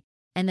Julie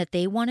and that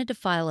they wanted to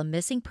file a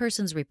missing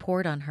persons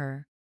report on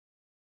her.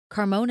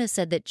 Carmona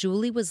said that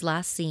Julie was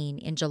last seen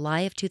in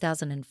July of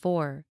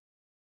 2004.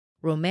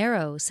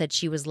 Romero said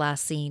she was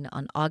last seen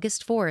on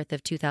August 4th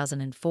of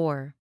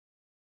 2004.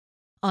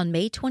 On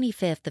May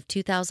 25th of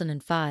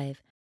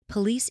 2005,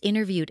 police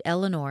interviewed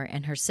Eleanor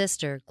and her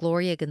sister,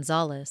 Gloria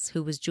Gonzalez,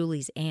 who was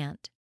Julie's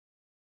aunt.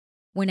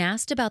 When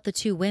asked about the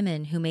 2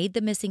 women who made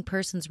the missing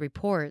persons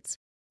reports,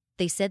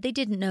 they said they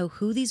didn't know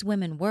who these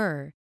women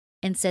were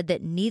and said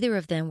that neither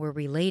of them were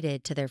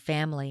related to their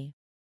family.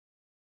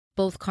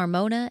 Both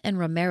Carmona and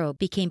Romero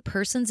became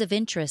persons of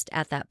interest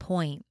at that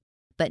point,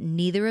 but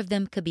neither of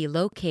them could be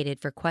located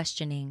for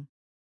questioning.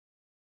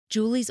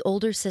 Julie's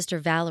older sister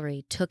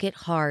Valerie took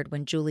it hard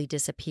when Julie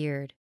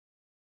disappeared.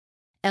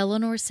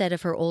 Eleanor said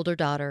of her older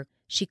daughter,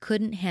 she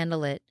couldn't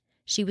handle it.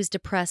 She was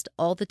depressed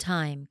all the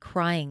time,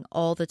 crying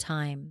all the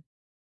time.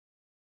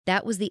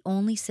 That was the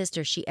only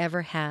sister she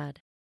ever had.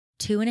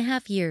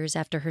 2.5 years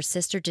after her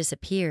sister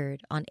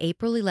disappeared, on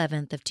April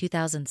 11th of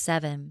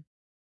 2007,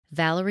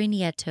 Valerie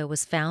Nieto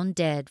was found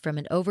dead from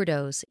an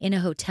overdose in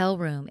a hotel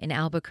room in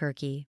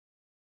Albuquerque.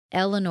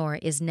 Eleanor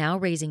is now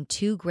raising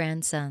 2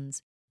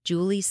 grandsons,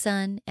 Julie's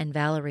son and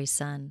Valerie's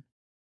son.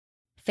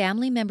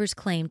 Family members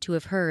claim to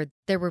have heard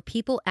there were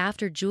people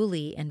after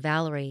Julie and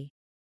Valerie.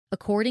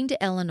 According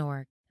to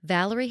Eleanor,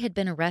 Valerie had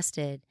been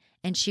arrested,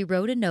 and she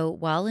wrote a note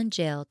while in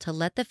jail to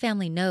let the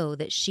family know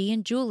that she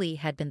and Julie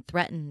had been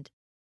threatened.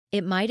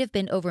 It might have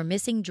been over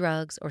missing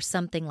drugs or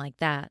something like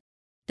that.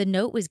 The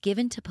note was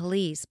given to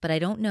police, but I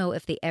don't know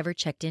if they ever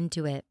checked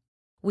into it.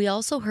 We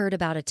also heard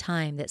about a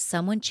time that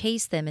someone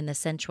chased them in the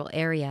central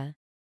area,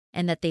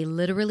 and that they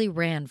literally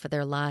ran for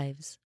their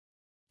lives.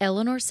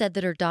 Eleanor said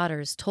that her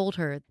daughters told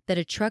her that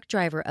a truck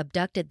driver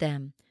abducted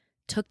them,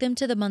 took them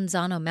to the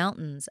Manzano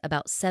Mountains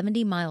about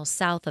 70 miles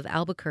south of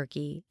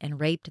Albuquerque, and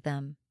raped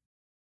them.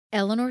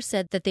 Eleanor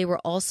said that they were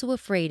also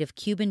afraid of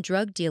Cuban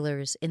drug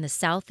dealers in the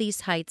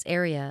Southeast Heights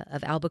area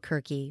of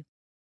Albuquerque,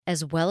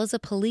 as well as a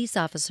police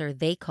officer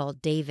they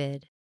called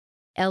David.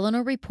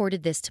 Eleanor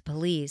reported this to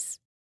police,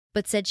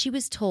 but said she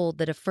was told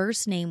that a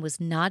first name was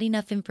not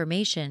enough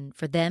information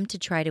for them to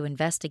try to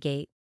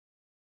investigate.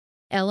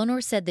 Eleanor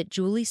said that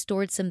Julie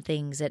stored some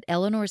things at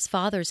Eleanor's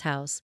father's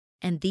house,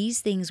 and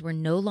these things were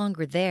no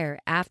longer there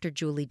after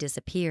Julie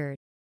disappeared.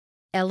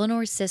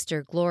 Eleanor's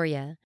sister,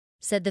 Gloria,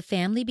 said the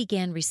family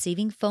began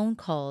receiving phone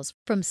calls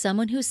from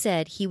someone who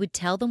said he would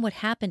tell them what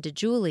happened to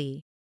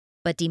Julie,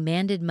 but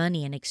demanded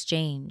money in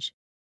exchange.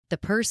 The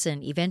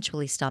person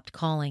eventually stopped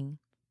calling.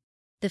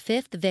 The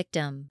 5th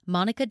victim,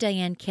 Monica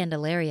Diane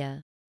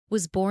Candelaria,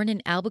 was born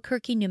in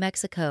Albuquerque, New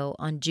Mexico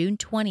on June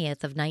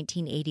 20th of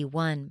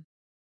 1981.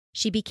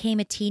 She became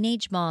a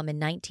teenage mom in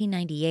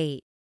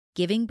 1998,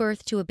 giving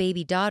birth to a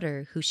baby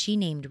daughter who she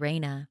named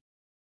Reina.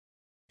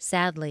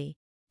 Sadly,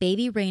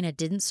 baby Reina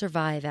didn't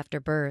survive after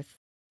birth.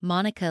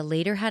 Monica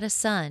later had a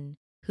son,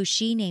 who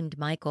she named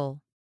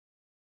Michael.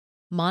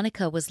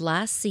 Monica was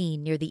last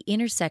seen near the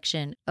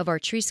intersection of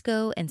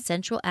Artrisco and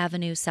Central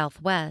Avenue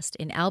Southwest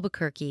in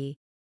Albuquerque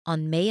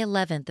on May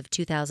 11th of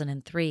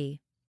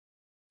 2003.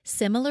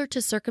 Similar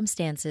to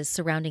circumstances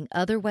surrounding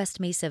other West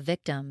Mesa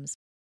victims,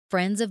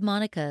 friends of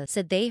Monica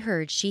said they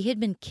heard she had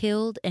been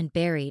killed and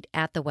buried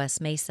at the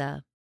West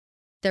Mesa.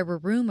 There were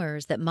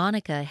rumors that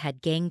Monica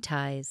had gang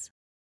ties.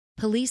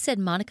 Police said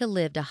Monica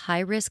lived a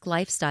high-risk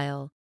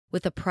lifestyle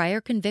with a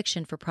prior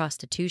conviction for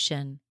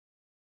prostitution.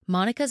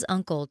 Monica's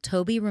uncle,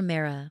 Toby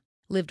Romero,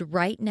 lived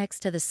right next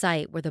to the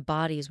site where the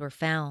bodies were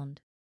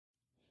found.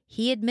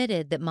 He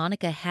admitted that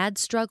Monica had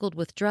struggled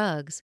with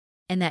drugs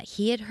and that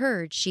he had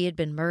heard she had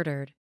been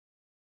murdered.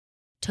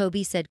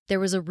 Toby said there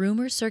was a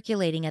rumor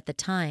circulating at the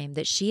time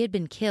that she had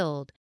been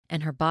killed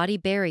and her body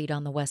buried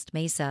on the West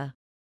Mesa.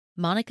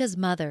 Monica's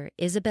mother,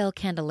 Isabel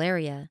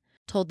Candelaria,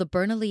 told the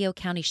Bernalillo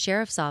County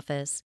Sheriff's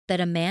Office that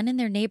a man in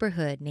their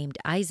neighborhood named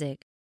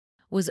Isaac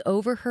was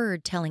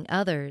overheard telling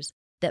others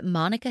that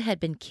Monica had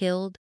been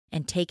killed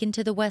and taken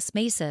to the West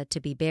Mesa to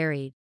be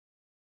buried.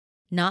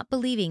 Not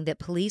believing that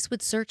police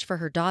would search for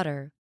her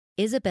daughter,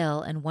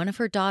 Isabel and one of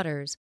her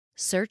daughters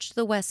searched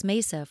the West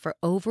Mesa for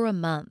over a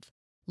month,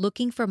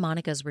 looking for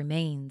Monica's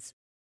remains.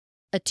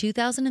 A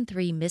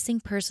 2003 missing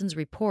persons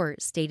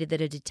report stated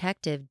that a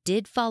detective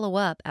did follow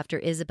up after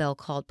Isabel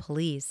called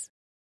police.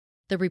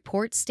 The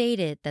report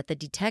stated that the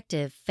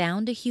detective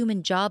found a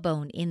human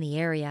jawbone in the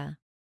area.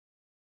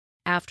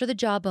 After the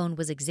jawbone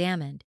was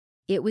examined,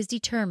 it was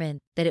determined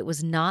that it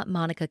was not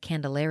Monica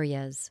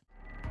Candelaria's.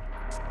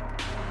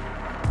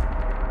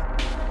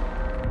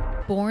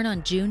 Born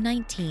on June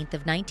 19th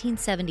of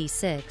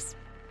 1976,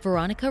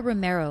 Veronica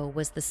Romero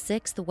was the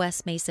 6th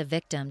West Mesa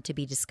victim to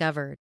be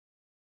discovered.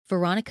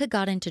 Veronica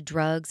got into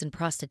drugs and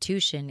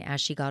prostitution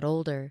as she got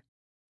older.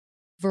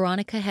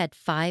 Veronica had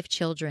 5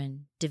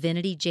 children: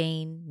 Divinity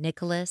Jane,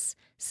 Nicholas,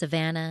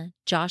 Savannah,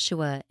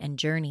 Joshua, and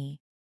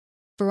Journey.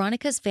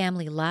 Veronica's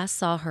family last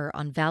saw her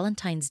on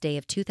Valentine's Day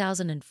of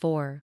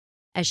 2004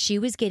 as she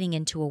was getting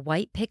into a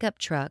white pickup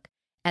truck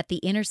at the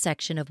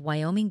intersection of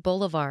Wyoming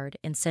Boulevard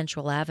and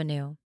Central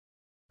Avenue.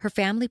 Her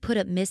family put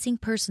up missing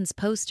persons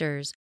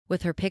posters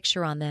with her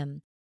picture on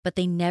them, but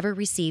they never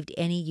received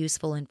any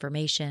useful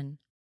information.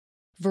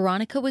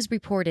 Veronica was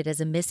reported as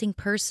a missing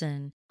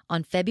person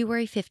on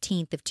February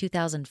 15th of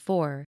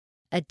 2004,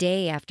 a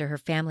day after her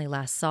family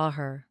last saw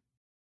her.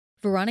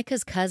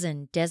 Veronica's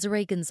cousin,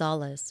 Desiree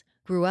Gonzalez,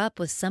 grew up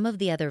with some of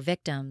the other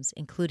victims,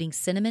 including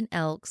Cinnamon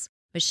Elks,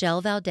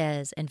 Michelle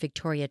Valdez, and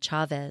Victoria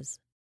Chavez.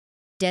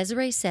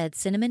 Desiree said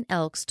Cinnamon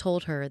Elks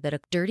told her that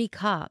a dirty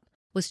cop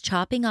was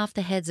chopping off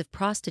the heads of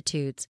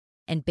prostitutes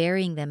and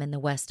burying them in the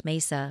West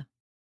Mesa.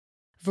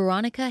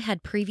 Veronica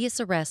had previous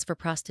arrests for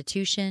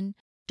prostitution,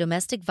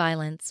 domestic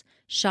violence,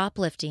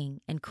 shoplifting,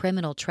 and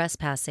criminal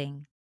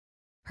trespassing.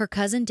 Her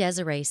cousin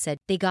Desiree said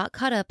they got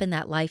caught up in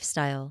that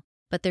lifestyle,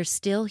 but they're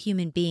still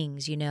human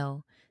beings, you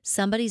know.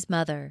 Somebody's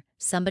mother,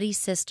 somebody's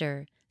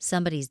sister,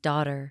 somebody's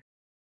daughter.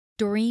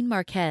 Doreen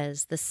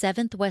Marquez, the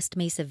 7th West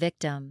Mesa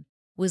victim,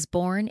 was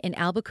born in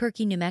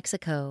Albuquerque, New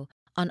Mexico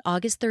on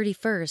August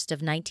 31st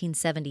of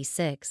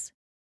 1976.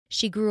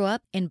 She grew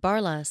up in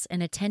Barlas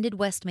and attended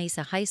West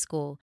Mesa High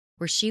School,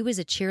 where she was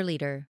a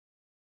cheerleader.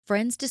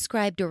 Friends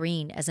described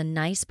Doreen as a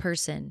nice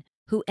person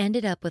who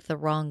ended up with the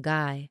wrong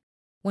guy.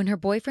 When her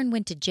boyfriend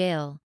went to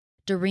jail,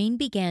 Doreen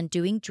began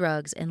doing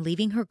drugs and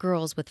leaving her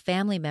girls with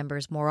family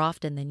members more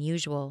often than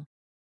usual.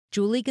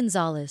 Julie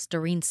Gonzalez,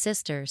 Doreen's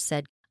sister,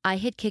 said, "I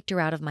had kicked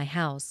her out of my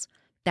house.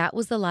 That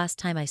was the last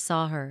time I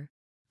saw her.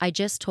 I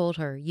just told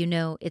her,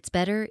 it's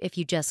better if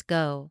you just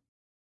go.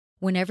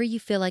 Whenever you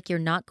feel like you're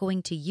not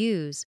going to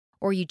use,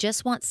 or you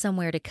just want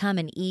somewhere to come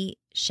and eat,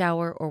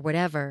 shower, or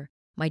whatever,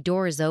 my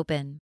door is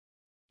open."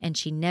 And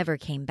she never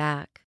came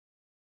back.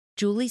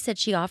 Julie said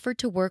she offered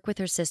to work with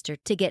her sister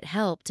to get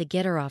help to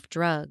get her off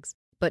drugs,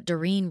 but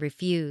Doreen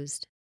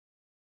refused.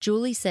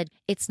 Julie said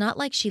it's not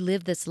like she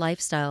lived this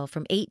lifestyle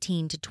from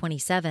 18 to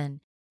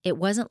 27. It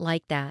wasn't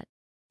like that.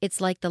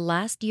 It's like the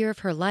last year of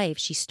her life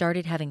she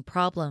started having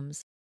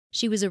problems.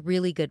 She was a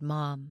really good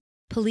mom.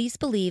 Police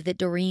believe that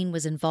Doreen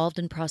was involved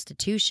in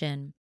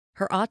prostitution.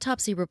 Her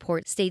autopsy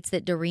report states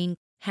that Doreen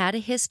had a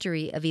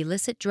history of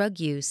illicit drug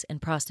use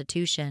and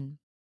prostitution.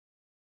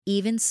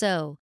 Even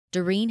so,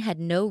 Doreen had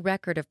no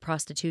record of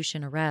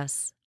prostitution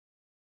arrests.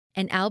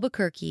 An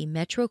Albuquerque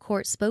Metro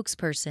Court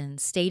spokesperson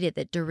stated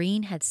that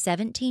Doreen had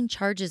 17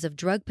 charges of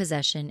drug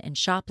possession and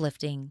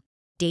shoplifting,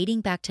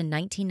 dating back to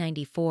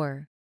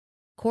 1994.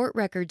 Court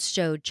records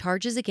showed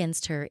charges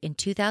against her in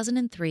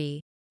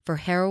 2003 for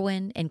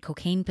heroin and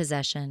cocaine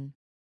possession.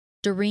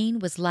 Doreen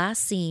was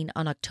last seen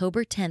on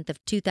October 10th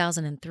of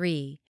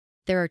 2003.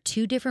 There are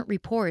 2 different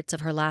reports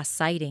of her last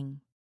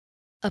sighting.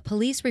 A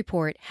police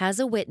report has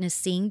a witness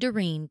seeing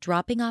Doreen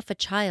dropping off a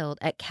child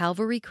at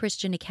Calvary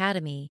Christian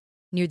Academy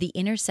near the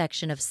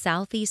intersection of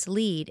Southeast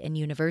Lead and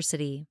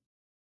University.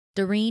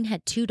 Doreen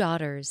had 2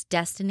 daughters,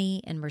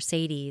 Destiny and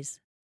Mercedes.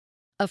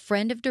 A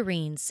friend of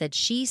Doreen's said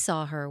she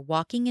saw her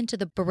walking into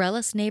the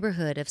Borellis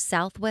neighborhood of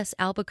Southwest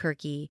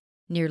Albuquerque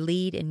near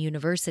Lead and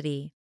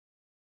University.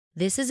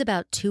 This is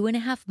about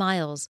 2.5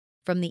 miles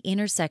from the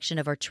intersection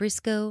of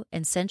Artrisco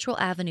and Central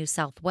Avenue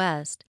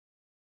Southwest,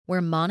 where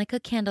Monica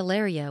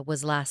Candelaria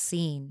was last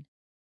seen.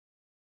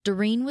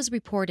 Doreen was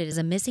reported as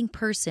a missing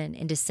person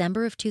in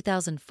December of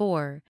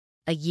 2004,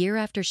 a year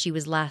after she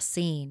was last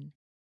seen.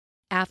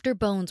 After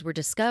bones were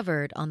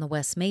discovered on the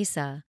West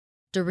Mesa,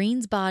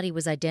 Doreen's body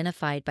was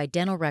identified by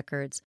dental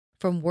records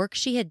from work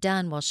she had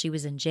done while she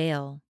was in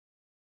jail.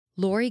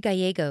 Lori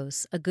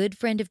Gallegos, a good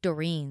friend of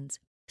Doreen's,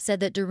 said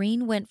that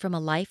Doreen went from a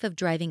life of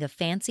driving a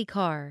fancy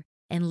car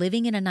and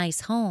living in a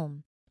nice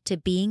home to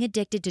being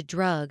addicted to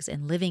drugs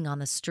and living on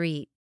the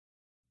street.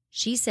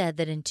 She said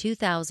that in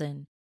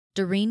 2000,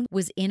 Doreen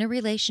was in a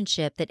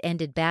relationship that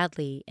ended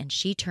badly and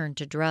she turned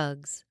to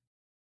drugs.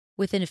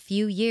 Within a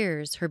few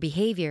years, her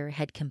behavior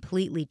had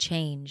completely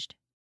changed.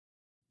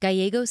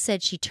 Gallegos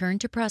said she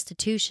turned to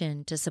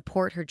prostitution to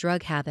support her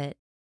drug habit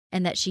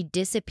and that she'd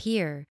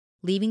disappear,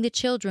 leaving the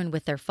children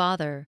with their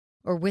father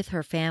or with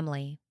her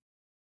family.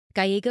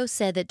 Gallegos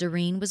said that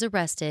Doreen was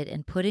arrested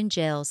and put in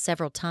jail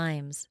several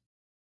times.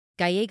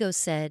 Gallegos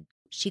said,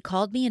 "She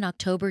called me in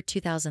October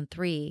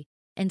 2003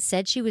 and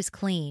said she was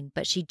clean,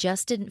 but she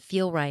just didn't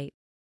feel right.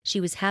 She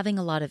was having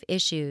a lot of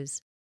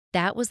issues.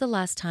 That was the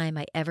last time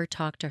I ever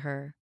talked to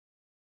her."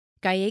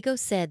 Gallegos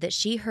said that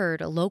she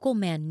heard a local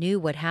man knew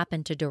what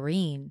happened to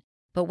Doreen,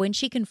 but when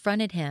she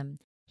confronted him,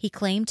 he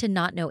claimed to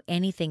not know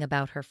anything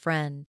about her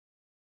friend.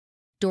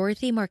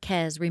 Dorothy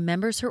Marquez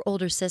remembers her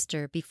older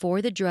sister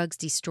before the drugs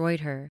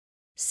destroyed her,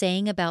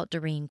 saying about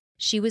Doreen,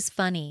 "She was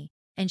funny,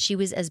 and she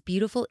was as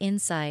beautiful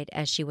inside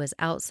as she was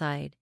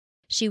outside.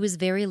 She was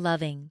very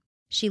loving.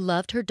 She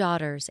loved her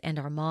daughters and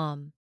our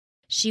mom.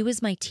 She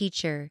was my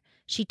teacher.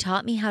 She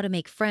taught me how to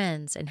make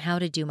friends and how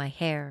to do my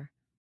hair."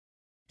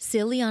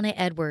 Ciliana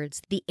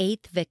Edwards, the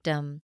 8th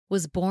victim,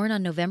 was born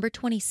on November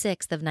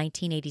 26th of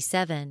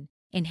 1987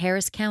 in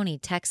Harris County,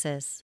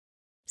 Texas.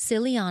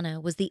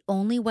 Ciliana was the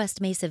only West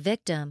Mesa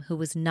victim who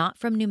was not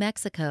from New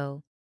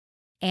Mexico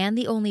and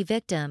the only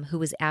victim who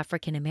was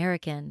African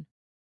American.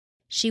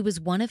 She was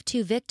one of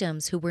 2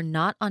 victims who were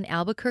not on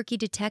Albuquerque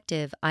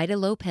detective Ida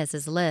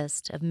Lopez's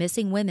list of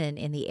missing women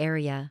in the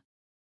area.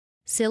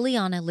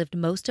 Ciliana lived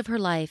most of her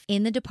life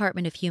in the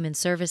Department of Human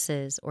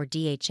Services, or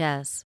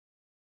DHS.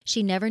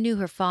 She never knew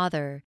her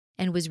father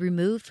and was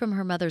removed from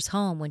her mother's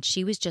home when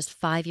she was just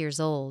 5 years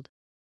old.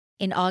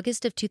 In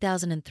August of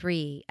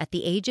 2003, at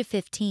the age of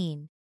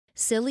 15,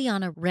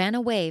 Ciliana ran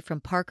away from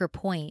Parker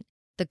Point,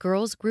 the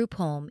girls' group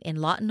home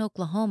in Lawton,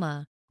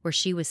 Oklahoma, where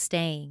she was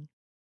staying.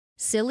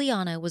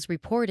 Ciliana was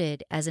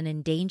reported as an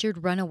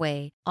endangered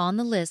runaway on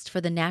the list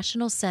for the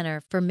National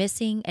Center for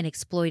Missing and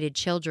Exploited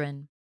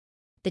Children.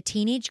 The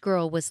teenage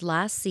girl was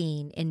last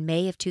seen in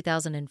May of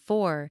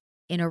 2004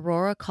 in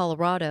Aurora,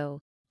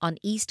 Colorado, on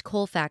East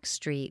Colfax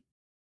Street.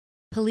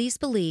 Police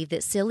believe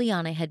that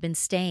Ciliana had been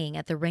staying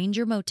at the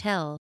Ranger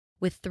Motel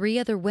with 3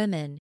 other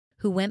women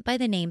who went by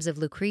the names of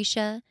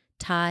Lucretia,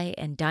 Ty,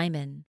 and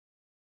Diamond.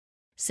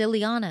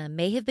 Ciliana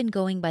may have been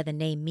going by the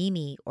name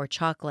Mimi or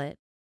Chocolate.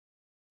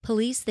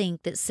 Police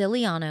think that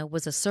Ciliana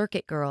was a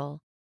circuit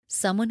girl,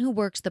 someone who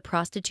works the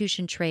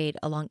prostitution trade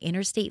along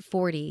Interstate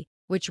 40,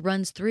 which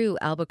runs through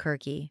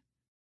Albuquerque.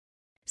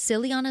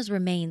 Ciliana's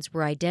remains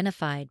were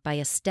identified by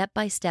a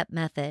step-by-step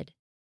method.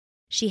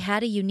 She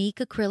had a unique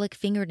acrylic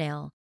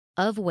fingernail,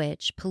 of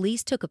which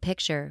police took a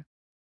picture.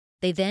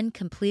 They then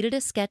completed a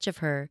sketch of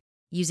her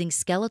using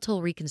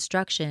skeletal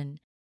reconstruction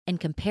and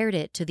compared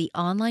it to the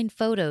online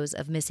photos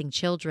of missing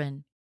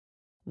children.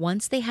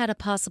 Once they had a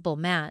possible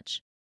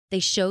match, they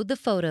showed the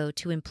photo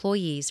to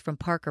employees from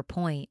Parker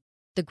Point,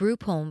 the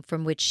group home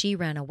from which she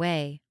ran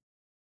away.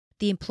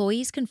 The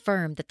employees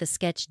confirmed that the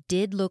sketch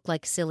did look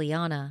like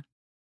Ciliana.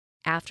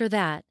 After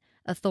that,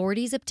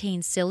 authorities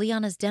obtained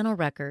Ciliana's dental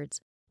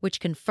records, which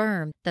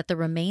confirmed that the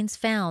remains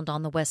found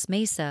on the West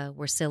Mesa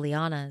were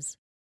Ciliana's.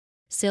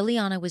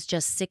 Ciliana was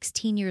just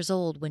 16 years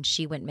old when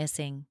she went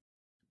missing.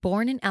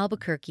 Born in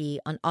Albuquerque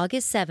on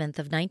August 7th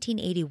of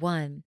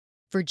 1981,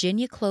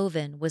 Virginia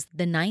Cloven was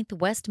the 9th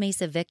West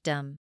Mesa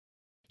victim.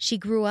 She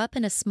grew up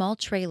in a small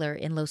trailer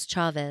in Los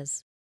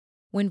Chavez.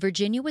 When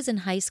Virginia was in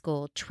high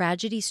school,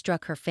 tragedy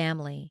struck her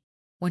family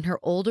when her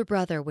older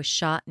brother was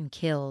shot and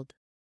killed.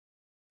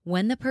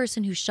 When the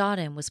person who shot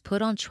him was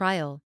put on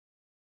trial,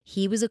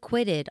 he was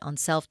acquitted on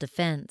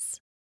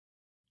self-defense.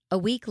 A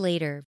week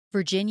later,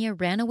 Virginia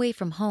ran away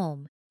from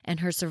home, and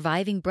her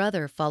surviving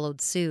brother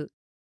followed suit.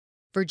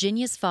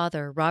 Virginia's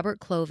father, Robert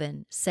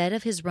Cloven, said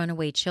of his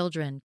runaway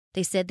children,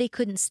 they said they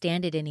couldn't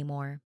stand it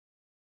anymore.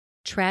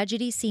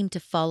 Tragedy seemed to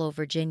follow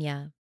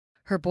Virginia.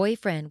 Her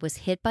boyfriend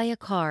was hit by a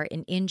car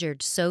and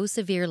injured so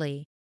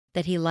severely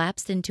that he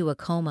lapsed into a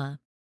coma.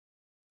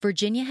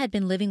 Virginia had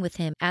been living with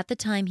him at the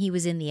time he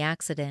was in the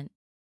accident.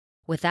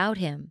 Without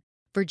him,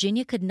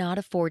 Virginia could not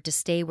afford to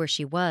stay where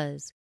she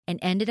was and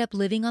ended up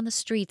living on the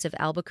streets of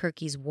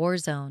Albuquerque's war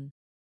zone.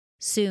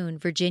 Soon,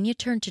 Virginia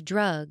turned to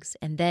drugs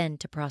and then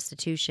to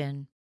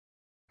prostitution.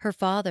 Her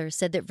father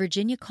said that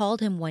Virginia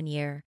called him one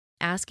year,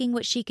 asking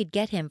what she could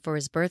get him for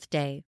his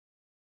birthday.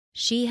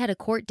 She had a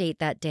court date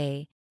that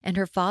day, and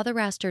her father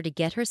asked her to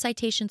get her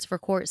citations for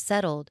court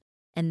settled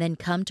and then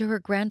come to her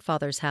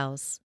grandfather's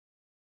house.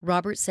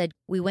 Robert said,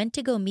 "We went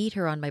to go meet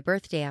her on my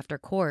birthday after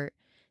court.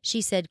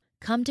 She said,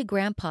 'Come to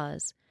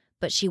Grandpa's,'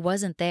 but she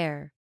wasn't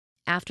there.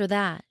 After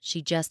that,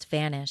 she just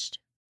vanished."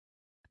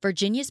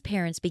 Virginia's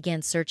parents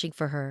began searching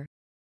for her.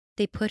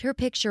 They put her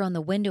picture on the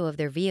window of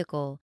their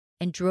vehicle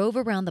and drove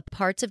around the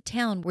parts of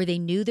town where they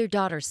knew their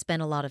daughter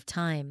spent a lot of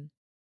time.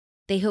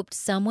 They hoped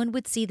someone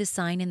would see the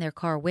sign in their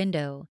car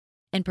window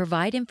and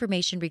provide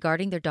information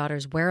regarding their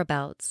daughter's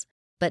whereabouts,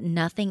 but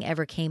nothing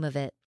ever came of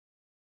it.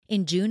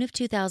 In June of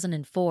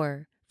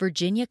 2004,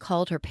 Virginia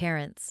called her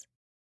parents.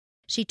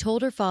 She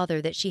told her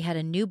father that she had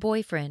a new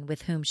boyfriend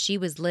with whom she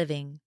was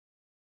living.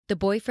 The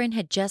boyfriend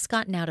had just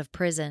gotten out of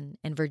prison,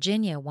 and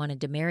Virginia wanted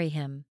to marry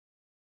him.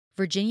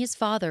 Virginia's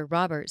father,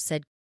 Robert,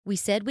 said, "We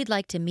said we'd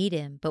like to meet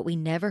him, but we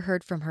never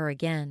heard from her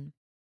again."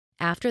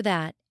 After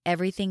that,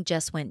 everything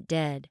just went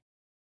dead.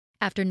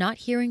 After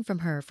not hearing from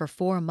her for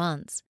 4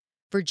 months,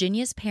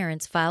 Virginia's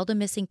parents filed a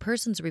missing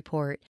persons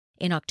report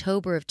in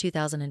October of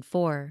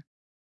 2004.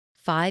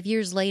 5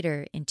 years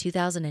later, in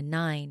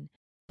 2009,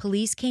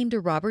 police came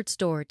to Robert's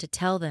door to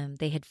tell them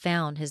they had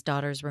found his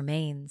daughter's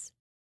remains.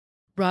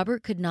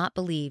 Robert could not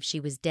believe she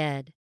was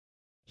dead.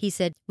 He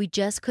said, "We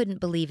just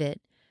couldn't believe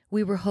it.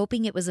 We were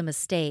hoping it was a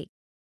mistake.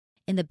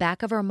 In the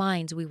back of our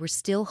minds, we were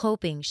still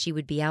hoping she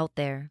would be out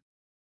there."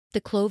 The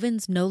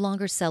Clovens no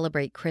longer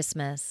celebrate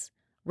Christmas.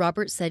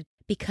 Robert said,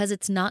 "Because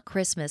it's not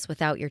Christmas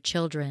without your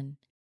children."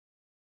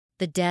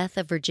 The death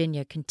of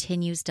Virginia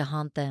continues to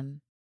haunt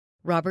them.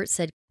 Robert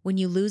said, "When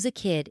you lose a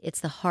kid, it's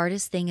the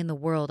hardest thing in the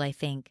world, I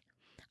think.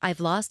 I've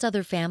lost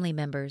other family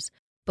members,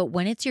 but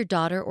when it's your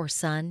daughter or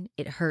son,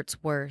 it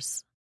hurts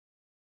worse."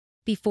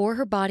 Before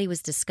her body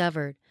was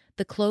discovered,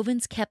 the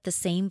Clovens kept the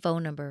same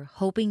phone number,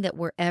 hoping that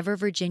wherever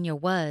Virginia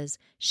was,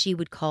 she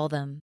would call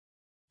them.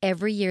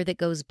 Every year that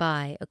goes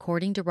by,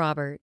 according to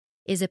Robert,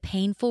 is a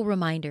painful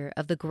reminder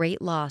of the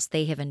great loss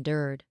they have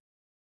endured.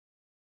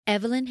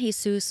 Evelyn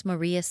Jesus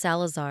Maria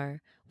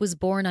Salazar was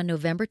born on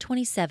November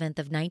 27th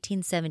of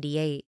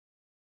 1978.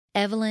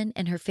 Evelyn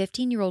and her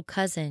 15-year-old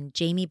cousin,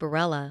 Jamie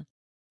Barella,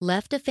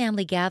 left a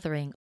family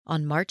gathering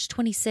on March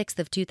 26th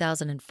of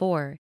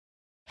 2004,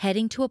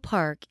 heading to a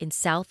park in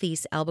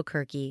southeast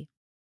Albuquerque.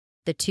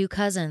 The two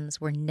cousins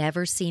were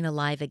never seen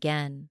alive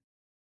again.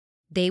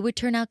 They would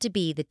turn out to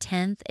be the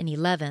 10th and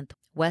 11th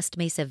West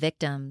Mesa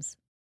victims.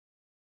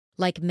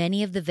 Like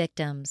many of the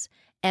victims,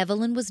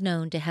 Evelyn was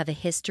known to have a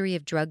history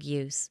of drug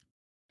use.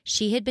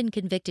 She had been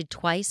convicted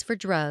twice for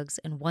drugs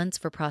and once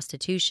for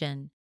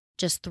prostitution,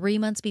 just 3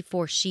 months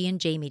before she and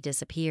Jamie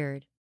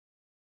disappeared.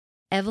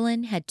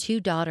 Evelyn had 2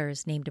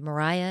 daughters named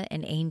Mariah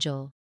and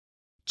Angel.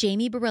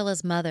 Jamie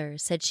Barella's mother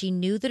said she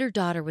knew that her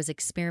daughter was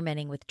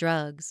experimenting with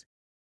drugs.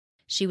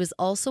 She was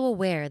also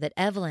aware that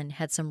Evelyn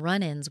had some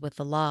run-ins with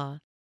the law.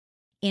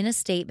 In a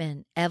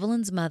statement,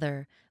 Evelyn's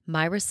mother,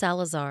 Myra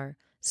Salazar,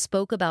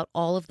 spoke about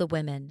all of the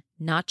women,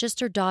 not just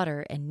her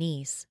daughter and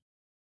niece.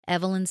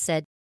 Evelyn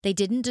said, "They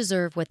didn't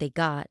deserve what they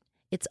got.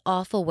 It's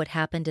awful what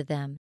happened to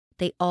them.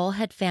 They all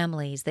had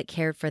families that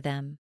cared for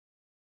them."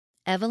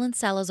 Evelyn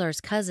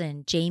Salazar's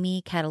cousin,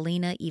 Jamie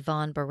Catalina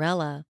Yvonne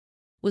Barella,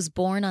 was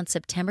born on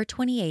September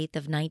 28th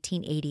of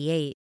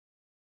 1988.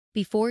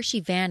 Before she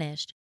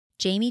vanished,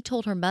 Jamie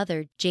told her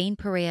mother, Jane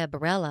Perea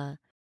Barella,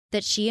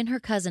 that she and her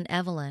cousin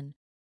Evelyn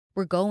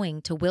were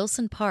going to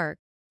Wilson Park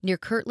near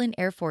Kirtland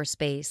Air Force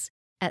Base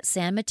at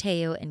San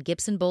Mateo and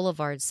Gibson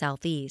Boulevard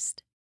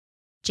Southeast.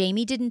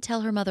 Jamie didn't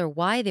tell her mother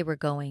why they were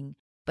going,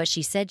 but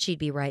she said she'd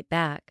be right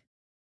back.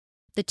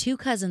 The two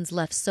cousins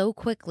left so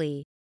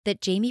quickly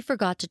that Jamie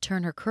forgot to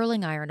turn her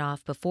curling iron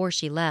off before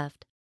she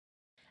left.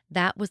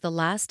 That was the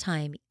last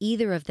time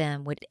either of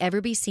them would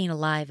ever be seen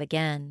alive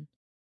again.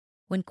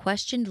 When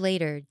questioned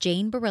later,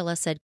 Jane Barella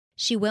said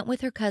she went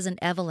with her cousin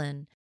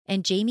Evelyn,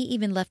 and Jamie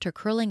even left her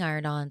curling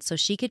iron on so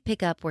she could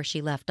pick up where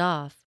she left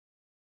off.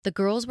 The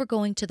girls were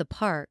going to the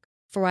park,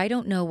 for I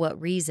don't know what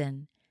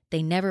reason.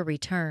 They never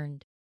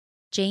returned.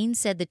 Jane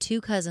said the two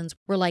cousins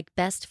were like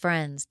best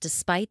friends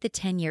despite the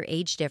 10-year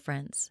age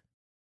difference.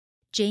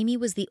 Jamie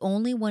was the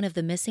only one of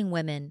the missing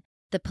women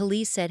the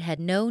police said had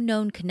no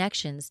known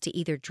connections to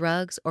either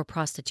drugs or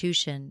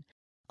prostitution,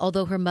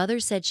 although her mother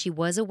said she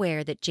was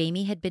aware that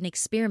Jamie had been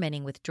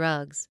experimenting with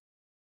drugs.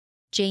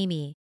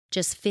 Jamie,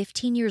 just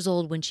 15 years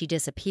old when she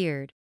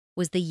disappeared,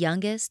 was the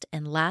youngest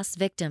and last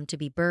victim to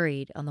be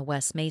buried on the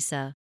West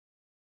Mesa.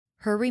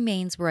 Her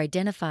remains were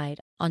identified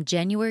on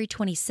January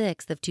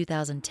 26th of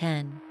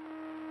 2010.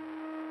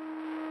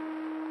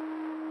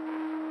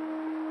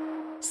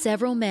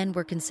 Several men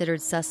were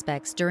considered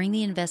suspects during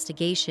the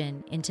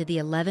investigation into the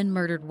 11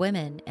 murdered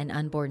women and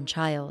unborn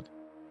child.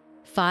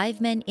 5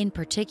 men in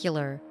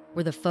particular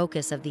were the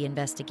focus of the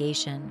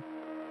investigation.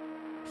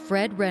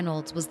 Fred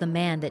Reynolds was the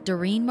man that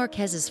Doreen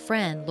Marquez's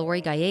friend,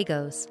 Lori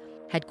Gallegos,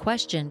 had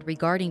questioned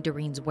regarding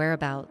Doreen's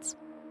whereabouts.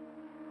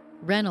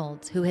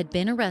 Reynolds, who had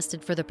been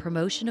arrested for the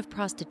promotion of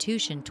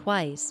prostitution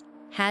twice,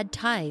 had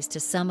ties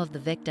to some of the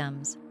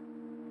victims.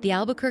 The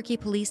Albuquerque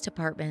Police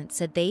Department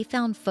said they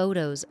found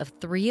photos of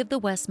 3 of the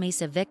West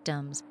Mesa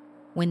victims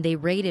when they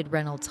raided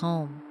Reynolds'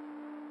 home.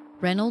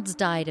 Reynolds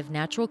died of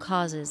natural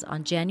causes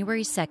on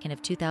January 2nd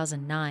of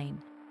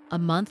 2009, a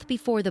month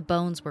before the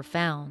bones were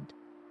found,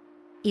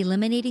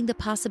 eliminating the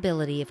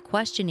possibility of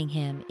questioning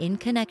him in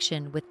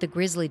connection with the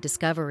grisly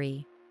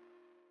discovery.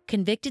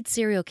 Convicted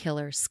serial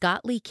killer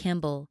Scott Lee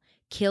Kimball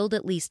killed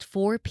at least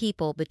 4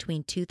 people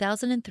between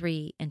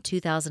 2003 and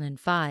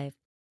 2005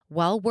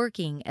 while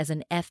working as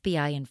an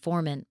FBI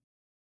informant.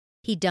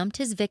 He dumped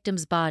his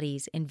victims'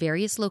 bodies in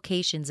various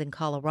locations in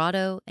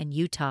Colorado and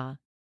Utah.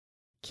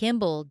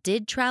 Kimball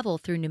did travel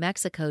through New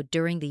Mexico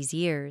during these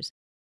years,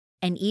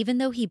 and even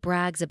though he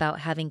brags about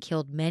having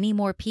killed many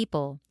more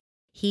people,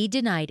 he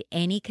denied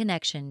any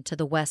connection to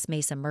the West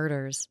Mesa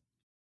murders.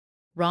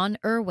 Ron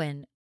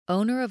Irwin,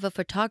 owner of a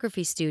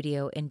photography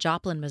studio in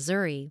Joplin,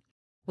 Missouri,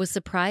 was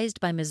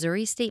surprised by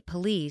Missouri State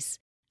Police,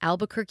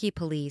 Albuquerque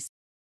Police,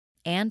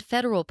 and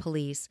federal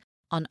police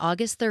on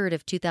August 3rd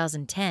of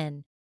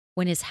 2010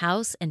 when his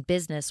house and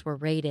business were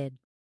raided.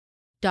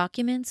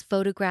 Documents,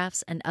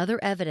 photographs, and other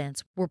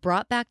evidence were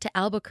brought back to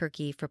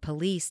Albuquerque for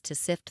police to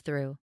sift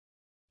through.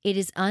 It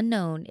is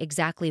unknown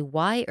exactly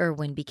why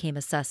Irwin became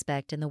a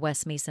suspect in the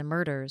West Mesa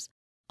murders,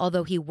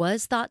 although he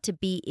was thought to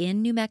be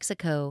in New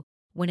Mexico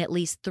when at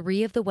least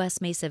 3 of the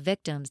West Mesa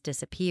victims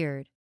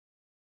disappeared.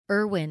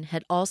 Irwin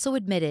had also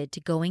admitted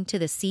to going to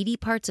the seedy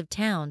parts of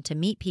town to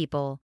meet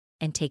people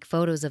and take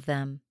photos of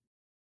them.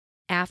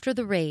 After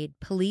the raid,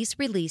 police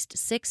released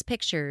 6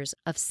 pictures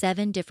of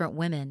 7 different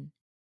women.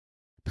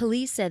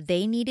 Police said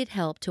they needed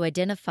help to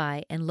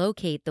identify and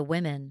locate the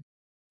women,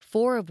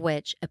 4 of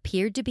which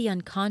appeared to be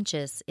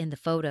unconscious in the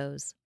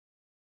photos.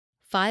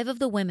 5 of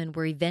the women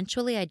were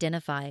eventually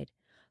identified.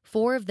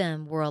 4 of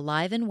them were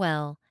alive and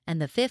well,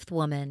 and the 5th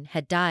woman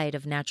had died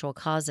of natural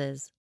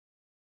causes.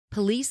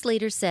 Police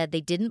later said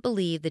they didn't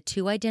believe the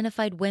 2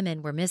 identified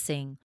women were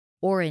missing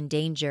or in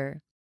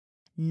danger.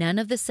 None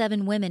of the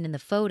 7 women in the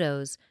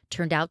photos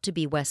turned out to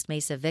be West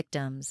Mesa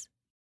victims.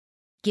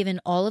 Given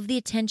all of the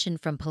attention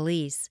from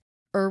police,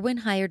 Irwin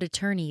hired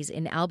attorneys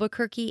in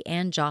Albuquerque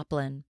and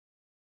Joplin.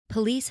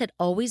 Police had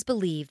always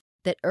believed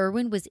that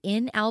Irwin was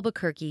in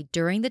Albuquerque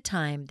during the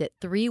time that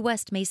 3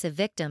 West Mesa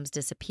victims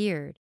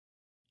disappeared.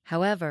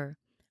 However,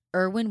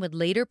 Irwin would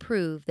later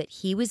prove that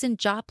he was in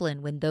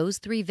Joplin when those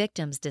 3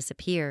 victims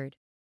disappeared.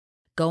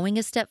 Going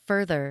a step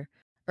further,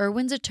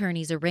 Irwin's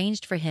attorneys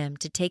arranged for him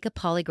to take a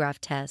polygraph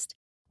test,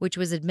 which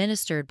was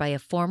administered by a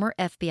former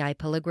FBI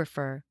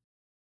polygrapher.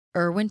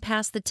 Irwin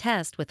passed the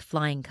test with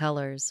flying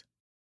colors.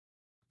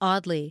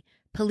 Oddly,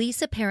 police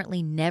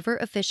apparently never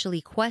officially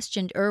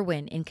questioned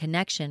Irwin in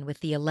connection with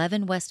the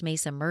 11 West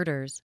Mesa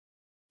murders.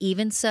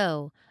 Even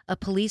so, a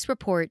police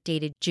report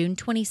dated June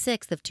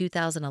 26th of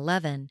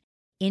 2011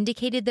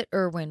 indicated that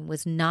Irwin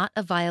was not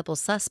a viable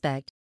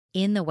suspect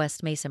in the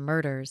West Mesa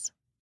murders.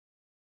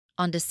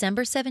 On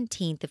December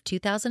 17th of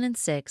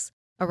 2006,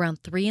 around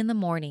 3 in the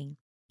morning,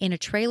 in a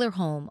trailer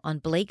home on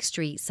Blake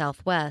Street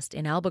Southwest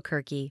in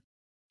Albuquerque,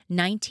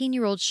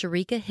 19-year-old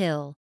Sharika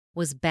Hill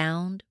was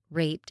bound,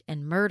 raped,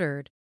 and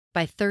murdered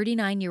by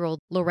 39-year-old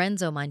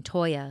Lorenzo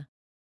Montoya.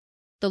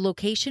 The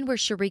location where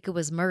Sharika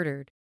was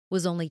murdered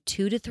was only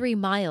 2 to 3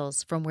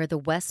 miles from where the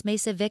West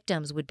Mesa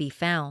victims would be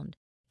found,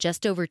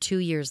 just over 2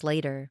 years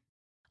later.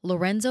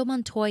 Lorenzo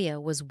Montoya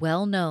was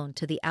well known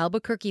to the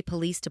Albuquerque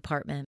Police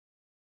Department.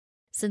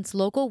 Since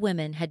local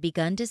women had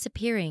begun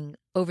disappearing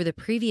over the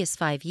previous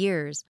 5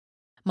 years,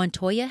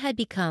 Montoya had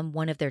become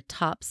one of their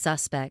top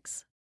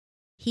suspects.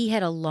 He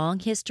had a long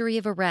history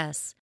of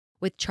arrests,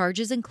 with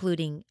charges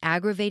including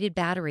aggravated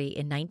battery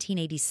in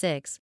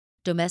 1986,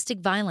 domestic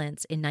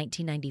violence in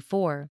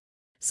 1994,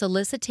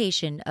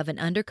 solicitation of an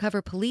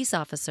undercover police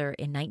officer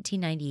in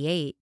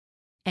 1998,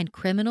 and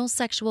criminal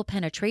sexual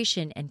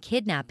penetration and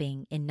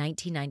kidnapping in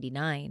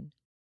 1999.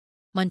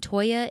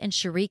 Montoya and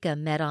Sharika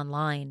met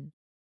online.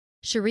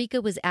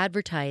 Sharika was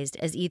advertised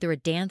as either a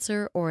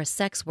dancer or a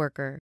sex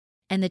worker,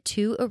 and the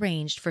two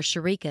arranged for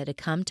Sharika to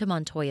come to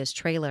Montoya's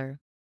trailer.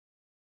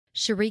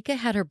 Sharika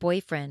had her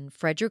boyfriend,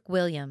 Frederick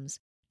Williams,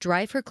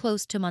 drive her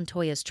close to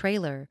Montoya's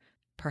trailer,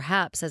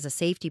 perhaps as a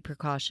safety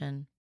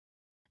precaution.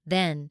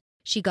 Then,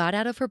 she got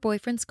out of her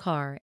boyfriend's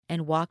car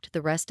and walked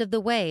the rest of the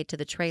way to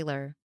the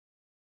trailer.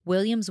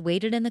 Williams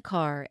waited in the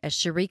car as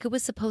Sharika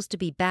was supposed to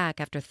be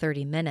back after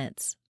 30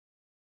 minutes.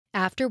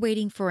 After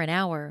waiting for an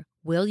hour,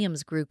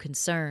 Williams grew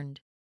concerned.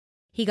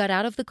 He got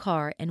out of the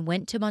car and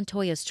went to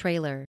Montoya's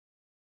trailer.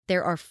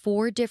 There are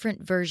 4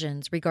 different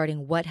versions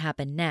regarding what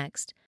happened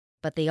next,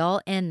 but they all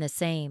end the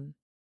same.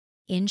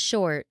 In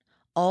short,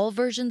 all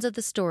versions of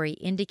the story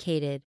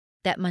indicated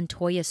that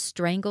Montoya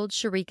strangled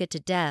Sharika to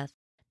death,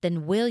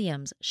 then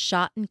Williams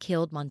shot and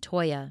killed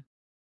Montoya.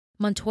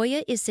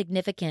 Montoya is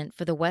significant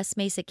for the West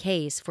Mesa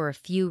case for a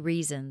few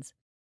reasons.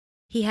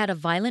 He had a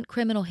violent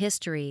criminal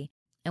history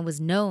and was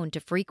known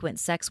to frequent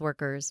sex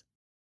workers.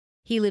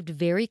 He lived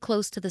very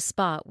close to the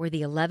spot where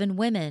the 11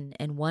 women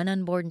and 1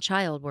 unborn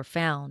child were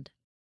found.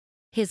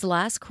 His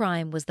last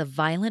crime was the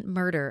violent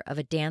murder of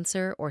a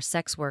dancer or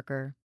sex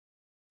worker.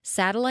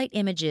 Satellite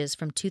images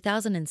from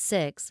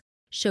 2006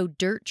 showed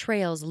dirt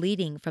trails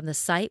leading from the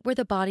site where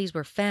the bodies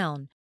were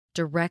found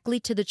directly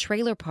to the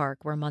trailer park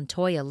where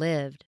Montoya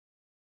lived.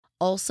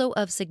 Also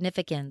of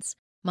significance,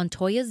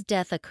 Montoya's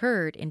death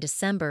occurred in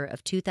December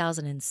of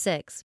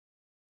 2006.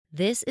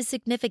 This is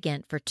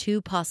significant for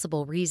 2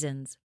 possible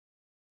reasons.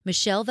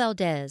 Michelle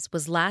Valdez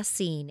was last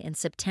seen in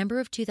September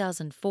of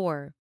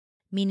 2004,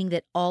 meaning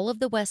that all of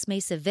the West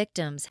Mesa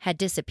victims had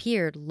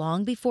disappeared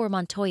long before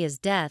Montoya's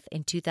death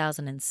in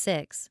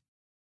 2006.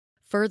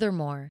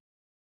 Furthermore,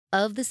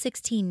 of the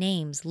 16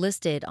 names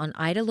listed on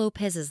Ida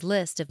Lopez's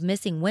list of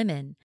missing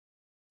women,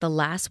 the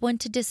last one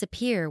to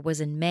disappear was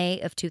in May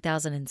of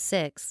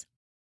 2006.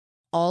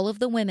 All of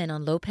the women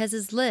on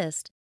Lopez's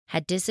list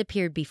had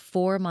disappeared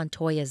before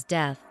Montoya's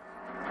death.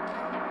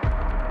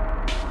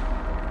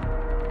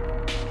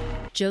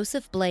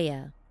 Joseph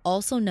Blea,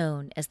 also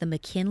known as the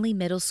McKinley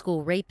Middle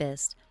School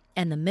rapist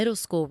and the middle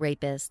school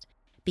rapist,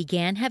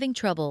 began having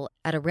trouble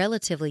at a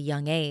relatively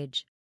young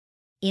age.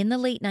 In the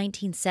late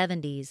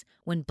 1970s,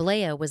 when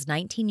Blea was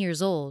 19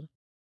 years old,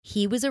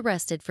 he was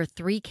arrested for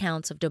 3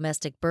 counts of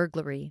domestic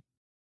burglary.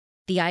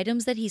 The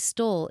items that he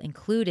stole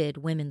included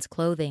women's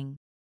clothing.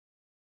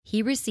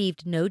 He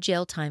received no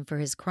jail time for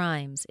his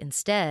crimes.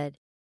 Instead,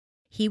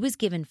 he was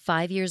given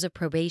 5 years of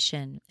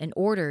probation and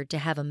ordered to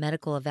have a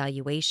medical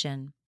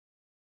evaluation.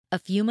 A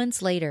few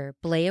months later,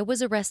 Blea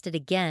was arrested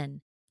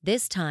again,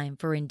 this time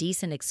for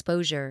indecent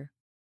exposure.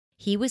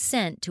 He was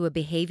sent to a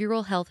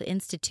behavioral health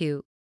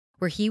institute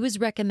where he was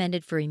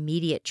recommended for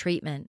immediate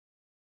treatment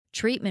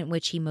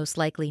which he most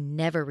likely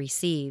never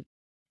received,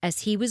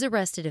 as he was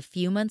arrested a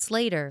few months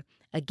later,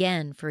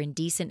 again for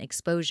indecent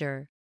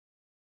exposure.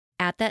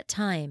 At that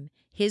time,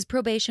 his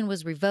probation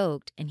was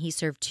revoked and he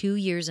served 2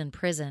 years in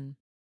prison.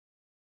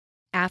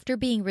 After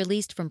being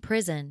released from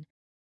prison,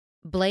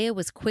 Blea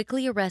was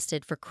quickly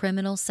arrested for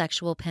criminal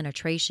sexual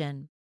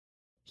penetration.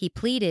 He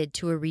pleaded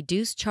to a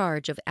reduced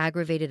charge of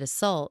aggravated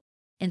assault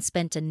and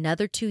spent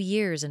another 2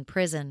 years in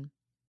prison.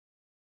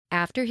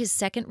 After his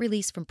second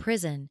release from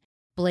prison,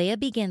 Blea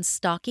began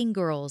stalking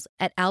girls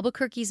at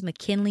Albuquerque's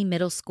McKinley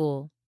Middle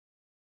School.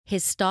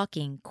 His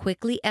stalking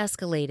quickly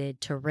escalated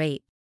to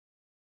rape.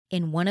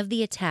 In one of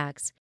the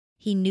attacks,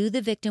 he knew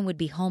the victim would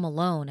be home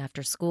alone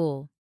after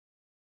school.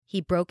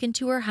 He broke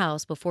into her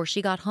house before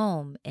she got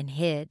home and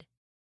hid.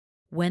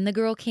 When the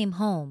girl came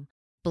home,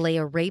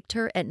 Blea raped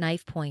her at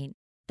knife point,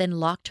 then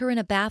locked her in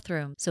a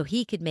bathroom so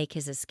he could make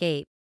his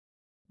escape.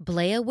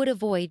 Blea would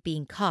avoid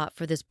being caught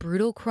for this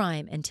brutal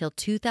crime until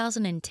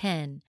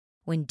 2010,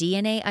 when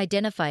DNA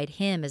identified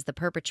him as the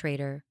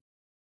perpetrator.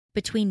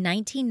 Between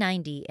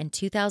 1990 and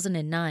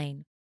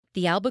 2009,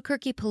 the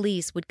Albuquerque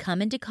police would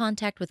come into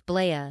contact with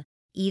Blea,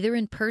 either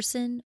in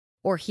person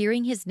or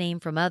hearing his name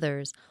from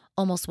others,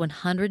 almost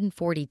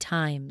 140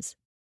 times.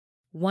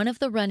 One of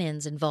the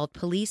run-ins involved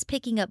police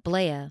picking up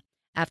Blea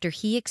after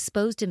he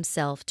exposed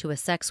himself to a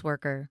sex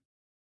worker.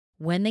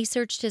 When they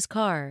searched his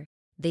car,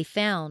 they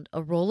found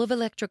a roll of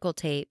electrical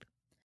tape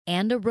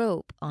and a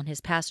rope on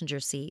his passenger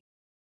seat.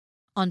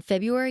 On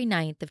February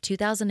 9th of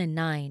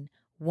 2009,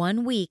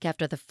 1 week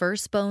after the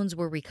first bones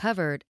were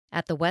recovered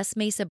at the West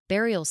Mesa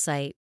burial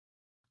site,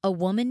 a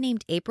woman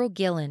named April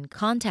Gillen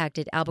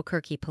contacted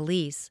Albuquerque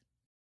police.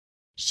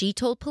 She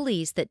told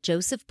police that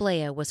Joseph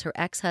Blea was her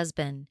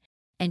ex-husband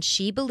and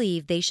she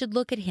believed they should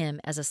look at him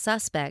as a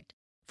suspect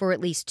for at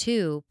least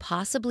 2,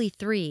 possibly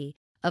 3,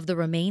 of the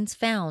remains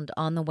found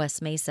on the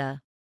West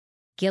Mesa.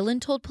 Gillen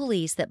told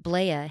police that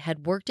Blea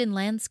had worked in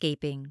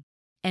landscaping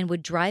and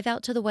would drive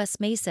out to the West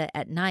Mesa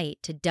at night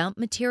to dump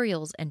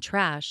materials and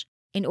trash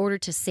in order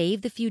to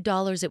save the few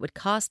dollars it would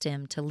cost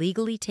him to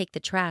legally take the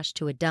trash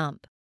to a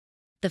dump.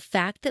 The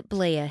fact that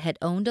Blea had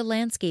owned a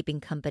landscaping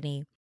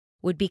company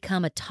would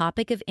become a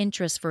topic of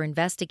interest for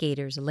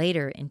investigators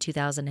later in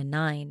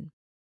 2009.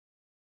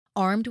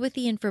 Armed with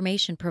the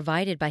information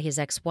provided by his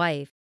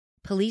ex-wife,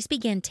 police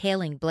began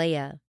tailing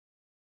Blea.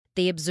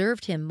 They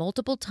observed him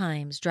multiple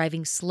times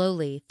driving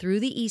slowly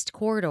through the East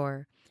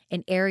Corridor,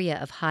 an area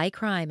of high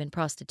crime and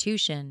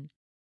prostitution,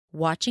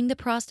 watching the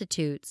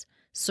prostitutes,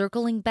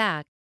 circling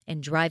back,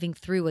 and driving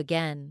through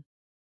again.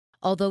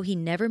 Although he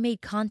never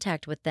made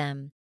contact with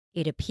them,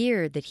 it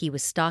appeared that he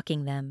was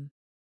stalking them.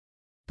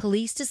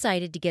 Police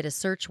decided to get a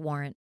search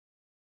warrant.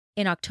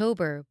 In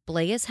October,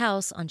 Blea's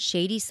house on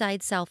Shady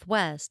Side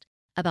Southwest,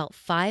 about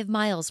 5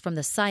 miles from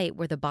the site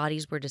where the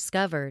bodies were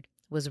discovered,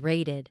 was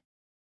raided.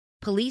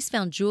 Police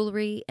found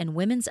jewelry and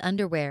women's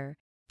underwear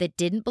that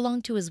didn't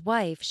belong to his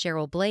wife,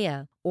 Cheryl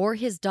Blea, or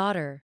his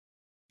daughter.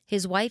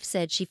 His wife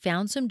said she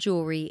found some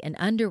jewelry and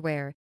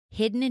underwear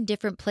hidden in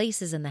different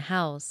places in the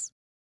house.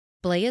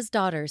 Blea's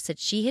daughter said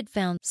she had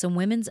found some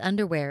women's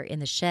underwear in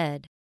the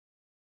shed.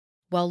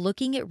 While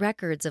looking at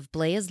records of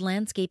Blea's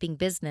landscaping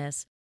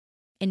business,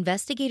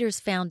 investigators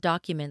found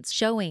documents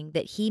showing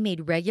that he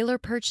made regular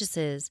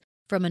purchases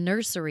from a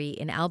nursery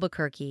in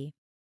Albuquerque.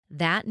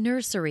 That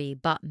nursery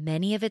bought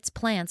many of its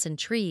plants and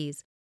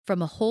trees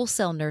from a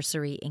wholesale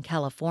nursery in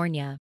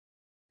California.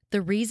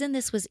 The reason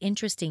this was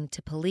interesting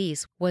to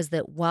police was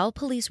that while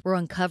police were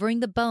uncovering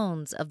the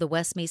bones of the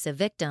West Mesa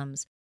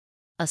victims,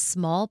 a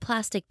small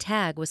plastic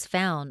tag was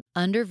found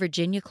under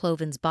Virginia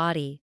Cloven's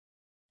body.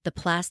 The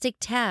plastic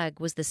tag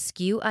was the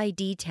SKU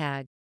ID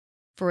tag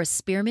for a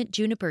spearmint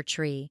juniper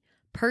tree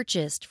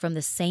purchased from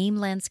the same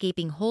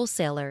landscaping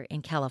wholesaler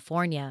in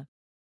California.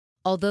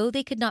 Although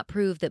they could not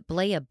prove that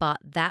Blea bought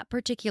that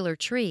particular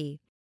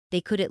tree,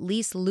 they could at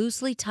least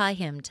loosely tie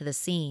him to the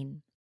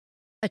scene.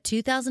 A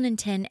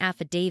 2010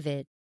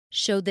 affidavit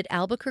showed that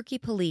Albuquerque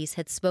police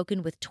had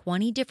spoken with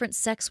 20 different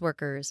sex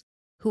workers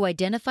who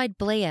identified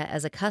Blea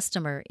as a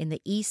customer in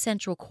the East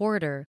Central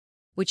Corridor,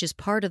 which is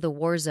part of the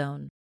war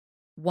zone.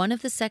 One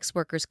of the sex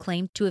workers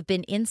claimed to have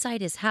been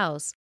inside his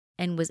house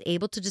and was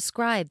able to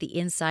describe the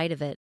inside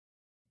of it.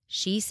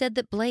 She said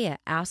that Blea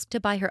asked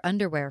to buy her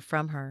underwear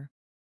from her.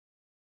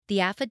 The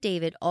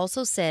affidavit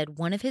also said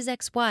one of his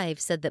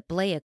ex-wives said that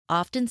Blea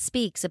often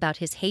speaks about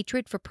his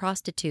hatred for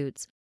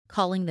prostitutes,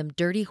 calling them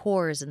dirty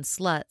whores and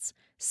sluts,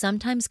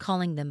 sometimes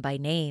calling them by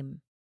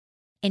name.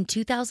 In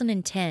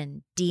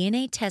 2010,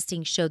 DNA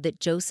testing showed that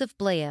Joseph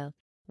Blea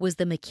was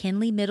the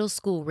McKinley Middle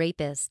School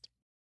rapist.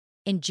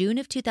 In June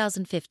of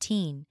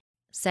 2015,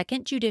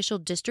 2nd Judicial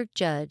District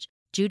Judge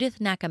Judith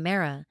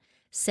Nakamura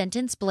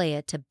sentenced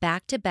Blea to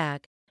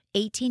back-to-back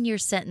 18-year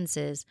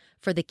sentences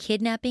for the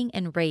kidnapping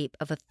and rape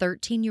of a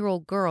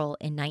 13-year-old girl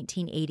in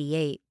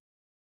 1988.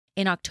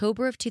 In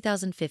October of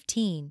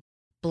 2015,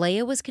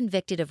 Blea was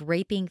convicted of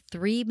raping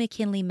 3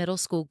 McKinley Middle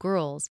School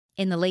girls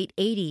in the late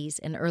 80s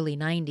and early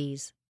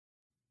 90s.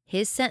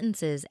 His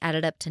sentences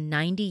added up to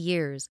 90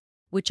 years,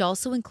 which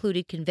also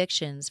included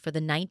convictions for the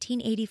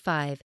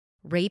 1985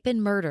 rape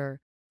and murder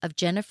of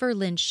Jennifer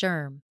Lynn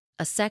Sherm,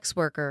 a sex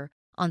worker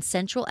on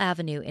Central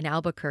Avenue in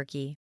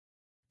Albuquerque.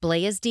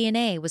 Blea's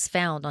DNA was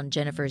found on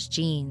Jennifer's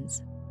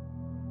jeans.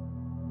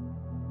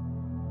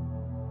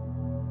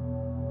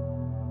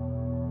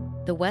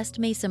 The West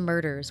Mesa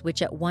murders,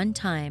 which at one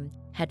time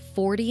had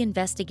 40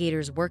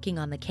 investigators working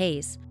on the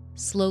case,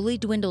 slowly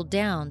dwindled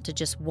down to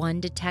just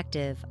one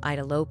detective,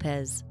 Ida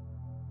Lopez.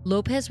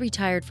 Lopez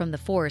retired from the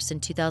force in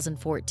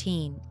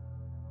 2014.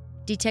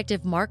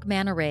 Detective Mark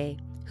Manaray,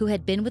 who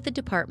had been with the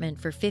department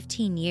for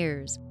 15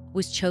 years,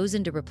 was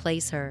chosen to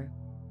replace her.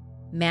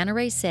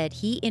 Manaray said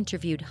he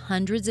interviewed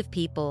hundreds of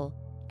people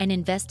and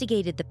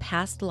investigated the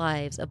past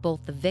lives of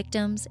both the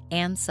victims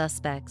and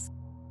suspects.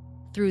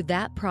 Through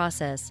that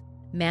process,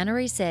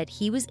 Manaray said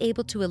he was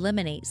able to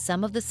eliminate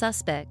some of the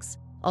suspects,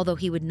 although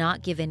he would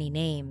not give any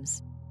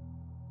names.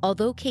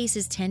 Although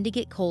cases tend to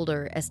get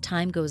colder as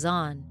time goes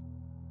on,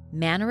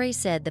 Manaray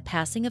said the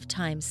passing of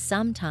time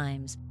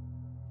sometimes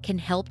can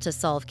help to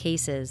solve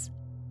cases.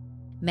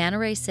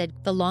 Manaray said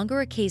the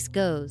longer a case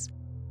goes,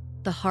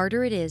 the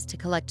harder it is to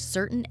collect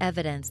certain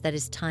evidence that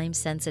is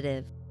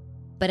time-sensitive.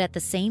 But at the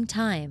same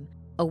time,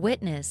 a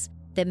witness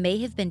that may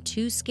have been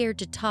too scared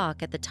to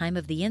talk at the time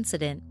of the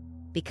incident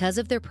because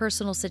of their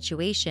personal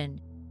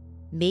situation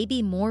may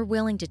be more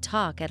willing to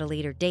talk at a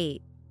later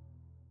date.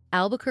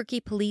 Albuquerque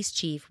Police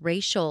Chief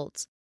Ray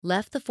Schultz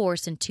left the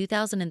force in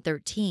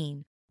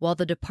 2013 while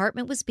the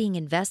department was being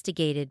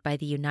investigated by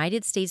the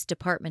United States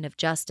Department of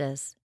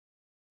Justice.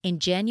 In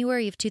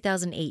January of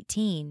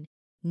 2018,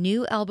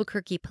 new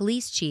Albuquerque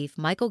Police Chief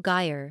Michael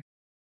Geyer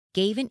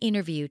gave an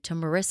interview to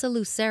Marissa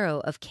Lucero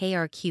of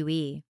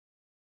KRQE.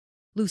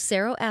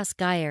 Lucero asked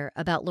Geyer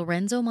about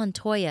Lorenzo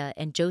Montoya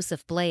and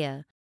Joseph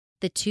Blea,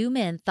 the two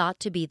men thought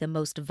to be the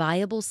most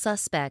viable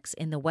suspects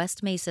in the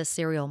West Mesa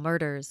serial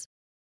murders.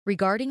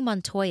 Regarding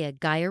Montoya,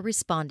 Geyer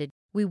responded,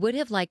 "We would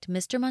have liked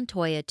Mr.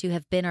 Montoya to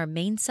have been our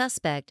main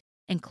suspect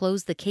and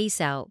closed the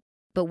case out,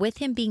 but with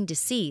him being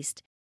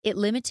deceased, it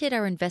limited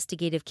our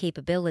investigative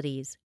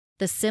capabilities.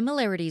 The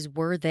similarities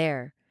were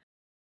there.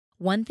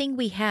 One thing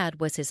we had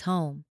was his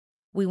home.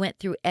 We went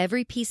through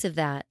every piece of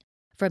that,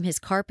 from his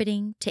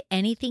carpeting to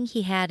anything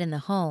he had in the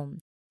home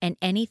and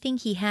anything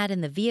he had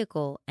in the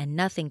vehicle, and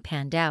nothing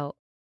panned out."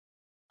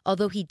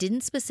 Although he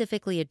didn't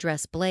specifically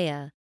address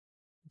Blea,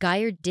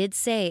 Geyer did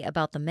say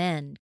about the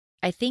men,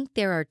 "I think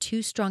there are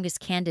two strongest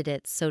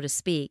candidates, so to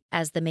speak,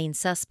 as the main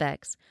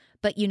suspects,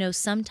 but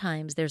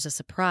sometimes there's a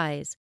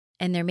surprise,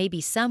 and there may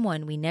be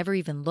someone we never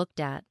even looked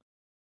at."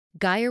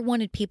 Geyer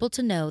wanted people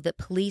to know that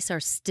police are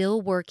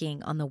still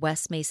working on the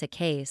West Mesa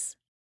case.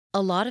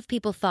 A lot of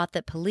people thought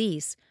that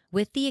police,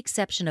 with the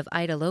exception of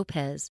Ida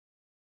Lopez,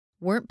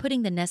 weren't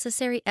putting the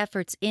necessary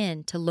efforts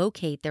in to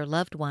locate their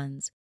loved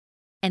ones,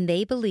 and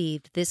they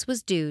believed this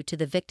was due to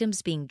the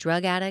victims being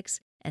drug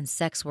addicts and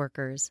sex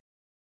workers.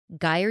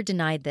 Geyer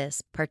denied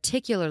this,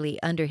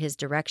 particularly under his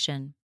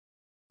direction.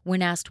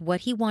 When asked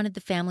what he wanted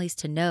the families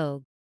to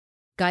know,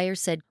 Geyer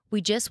said,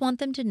 "We just want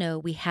them to know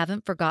we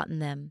haven't forgotten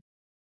them.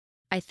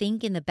 I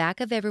think in the back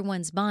of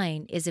everyone's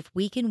mind is if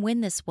we can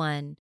win this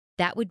one,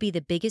 that would be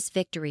the biggest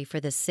victory for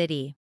the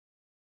city."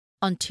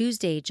 On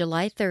Tuesday,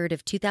 July 3rd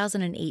of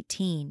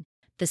 2018,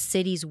 the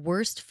city's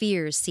worst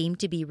fears seemed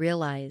to be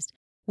realized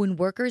when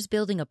workers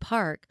building a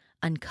park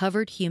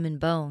uncovered human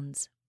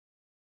bones.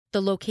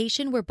 The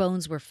location where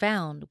bones were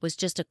found was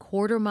just a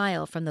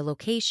quarter-mile from the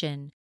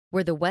location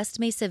where the West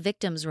Mesa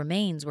victims'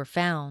 remains were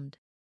found.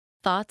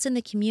 Thoughts in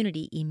the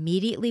community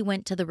immediately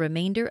went to the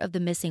remainder of the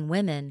missing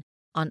women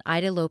on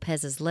Ida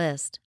Lopez's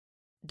list.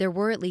 There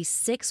were at least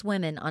 6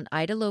 women on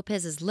Ida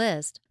Lopez's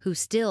list who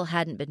still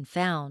hadn't been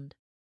found.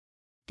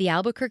 The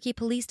Albuquerque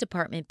Police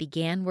Department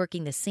began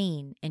working the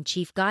scene, and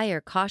Chief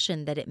Geyer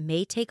cautioned that it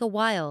may take a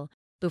while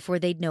before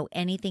they'd know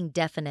anything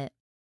definite.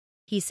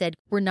 He said,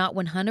 "We're not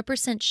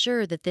 100%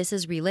 sure that this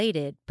is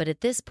related, but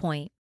at this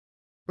point,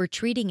 we're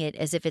treating it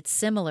as if it's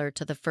similar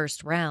to the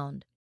first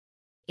round.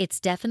 It's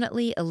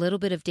definitely a little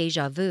bit of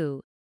déjà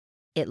vu.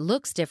 It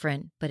looks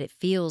different, but it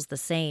feels the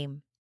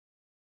same."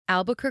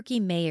 Albuquerque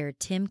Mayor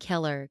Tim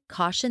Keller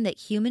cautioned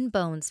that human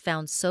bones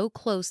found so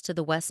close to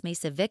the West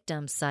Mesa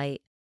victim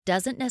site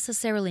doesn't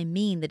necessarily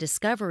mean the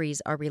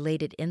discoveries are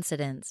related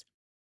incidents.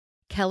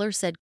 Keller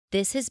said,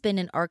 "This has been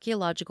an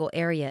archaeological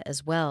area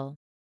as well.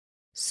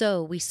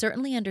 So we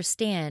certainly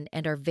understand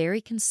and are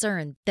very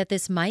concerned that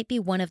this might be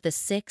one of the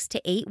 6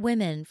 to 8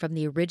 women from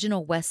the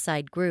original West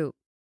Side group.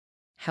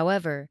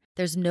 However,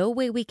 there's no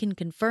way we can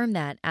confirm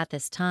that at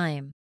this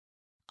time."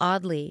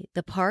 Oddly,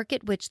 the park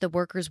at which the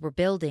workers were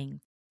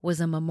building was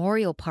a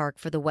memorial park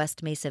for the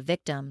West Mesa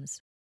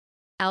victims.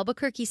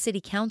 Albuquerque City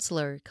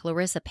Councilor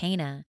Clarissa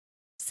Pena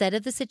said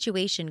of the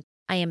situation,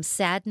 "I am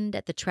saddened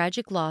at the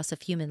tragic loss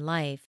of human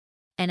life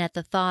and at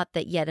the thought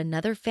that yet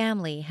another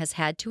family has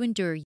had to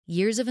endure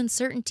years of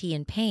uncertainty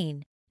and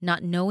pain,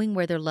 not knowing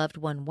where their loved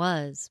one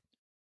was."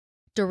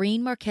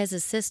 Doreen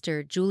Marquez's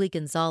sister, Julie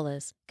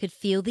Gonzalez, could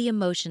feel the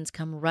emotions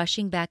come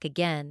rushing back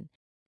again,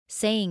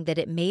 saying that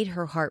it made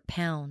her heart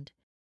pound.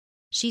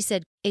 She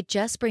said, "It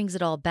just brings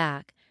it all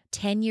back,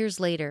 10 years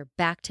later,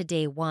 back to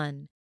day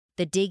one.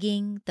 The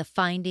digging, the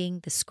finding,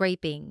 the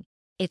scraping.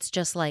 It's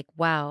just like,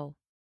 wow."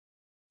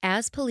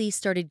 As police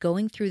started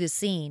going through the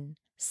scene,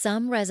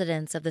 some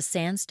residents of the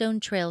Sandstone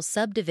Trail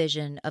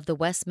subdivision of the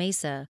West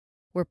Mesa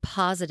were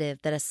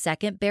positive that a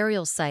second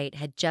burial site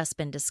had just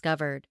been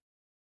discovered.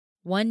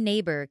 One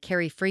neighbor,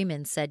 Carrie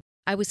Freeman, said,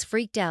 "I was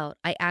freaked out.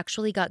 I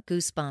actually got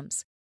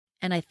goosebumps,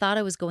 and I thought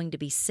I was going to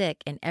be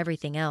sick and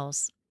everything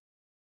else."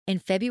 In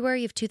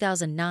February of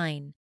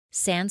 2009,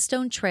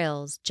 Sandstone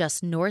Trails,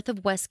 just north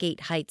of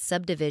Westgate Heights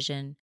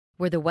subdivision,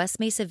 where the West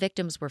Mesa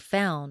victims were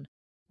found,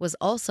 was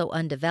also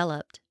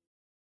undeveloped.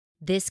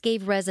 This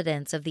gave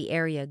residents of the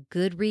area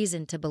good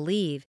reason to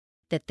believe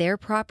that their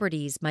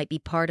properties might be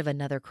part of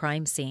another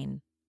crime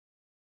scene.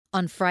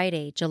 On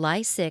Friday,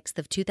 July 6th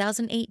of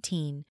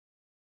 2018,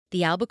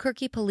 the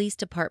Albuquerque Police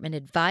Department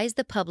advised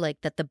the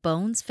public that the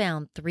bones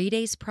found 3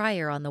 days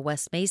prior on the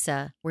West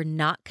Mesa were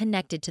not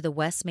connected to the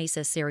West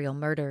Mesa serial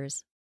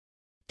murders.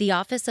 The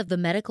Office of the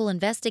Medical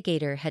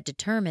Investigator had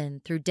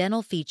determined through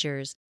dental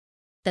features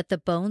that the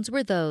bones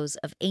were those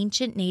of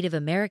ancient Native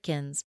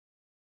Americans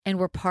and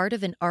were part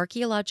of an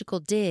archaeological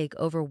dig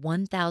over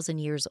 1,000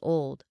 years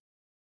old.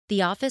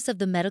 The Office of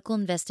the Medical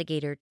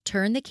Investigator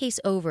turned the case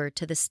over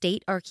to the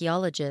state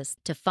archaeologists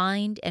to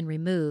find and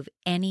remove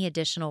any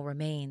additional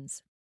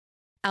remains.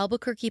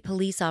 Albuquerque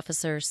police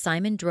officer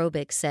Simon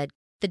Drobick said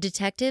the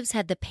detectives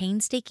had the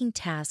painstaking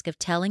task of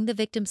telling the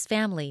victims'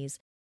 families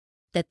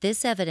that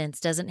this evidence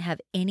doesn't have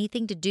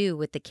anything to do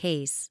with the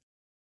case.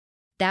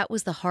 That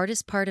was the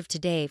hardest part of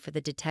today for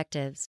the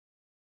detectives.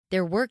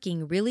 They're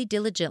working really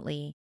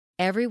diligently.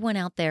 Everyone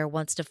out there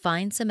wants to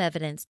find some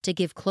evidence to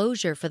give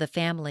closure for the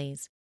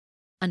families.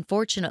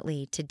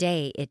 Unfortunately,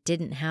 today it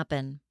didn't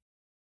happen.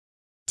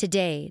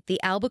 Today, the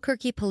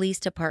Albuquerque Police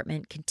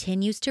Department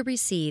continues to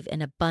receive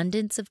an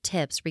abundance of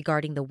tips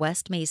regarding the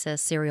West Mesa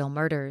serial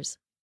murders.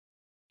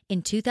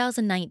 In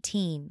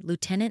 2019,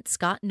 Lieutenant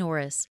Scott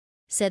Norris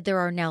said there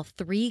are now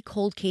 3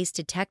 cold case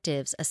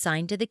detectives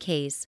assigned to the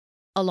case,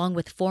 along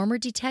with former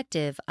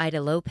detective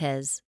Ida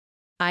Lopez.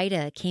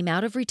 Ida came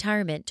out of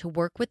retirement to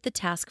work with the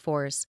task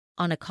force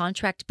on a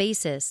contract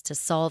basis to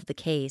solve the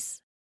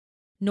case.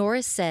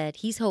 Norris said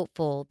he's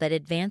hopeful that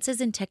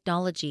advances in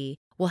technology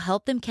will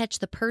help them catch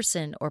the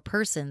person or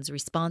persons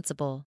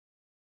responsible.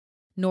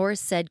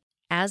 Norris said,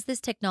 as this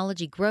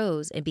technology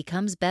grows and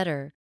becomes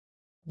better,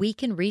 we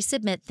can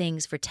resubmit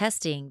things for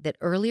testing that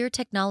earlier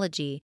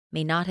technology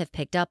may not have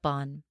picked up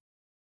on.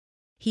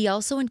 He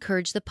also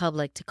encouraged the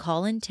public to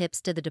call in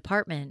tips to the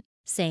department,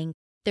 saying,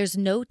 there's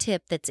no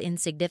tip that's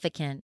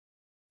insignificant.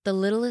 The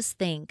littlest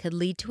thing could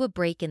lead to a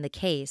break in the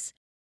case.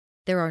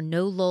 There are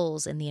no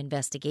lulls in the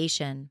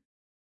investigation.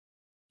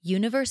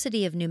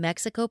 University of New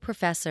Mexico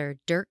professor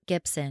Dirk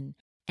Gibson,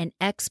 an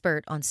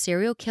expert on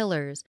serial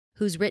killers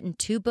who's written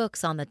 2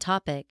 books on the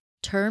topic,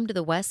 termed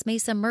the West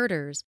Mesa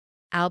murders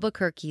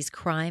Albuquerque's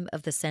crime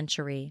of the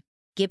century.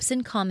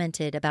 Gibson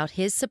commented about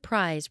his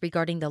surprise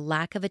regarding the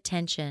lack of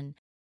attention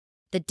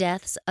the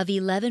deaths of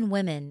 11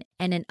 women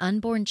and an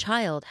unborn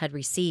child had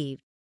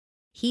received.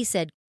 He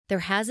said,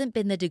 there hasn't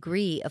been the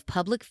degree of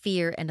public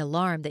fear and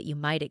alarm that you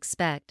might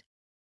expect.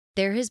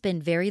 There has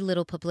been very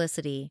little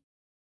publicity.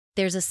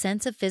 There's a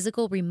sense of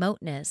physical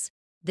remoteness.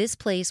 This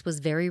place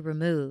was very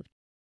removed.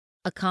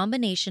 A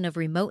combination of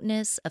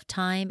remoteness, of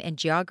time, and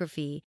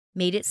geography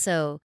made it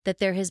so that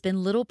there has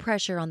been little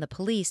pressure on the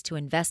police to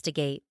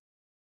investigate.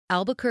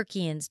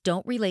 Albuquerqueans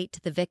don't relate to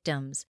the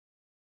victims.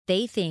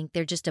 They think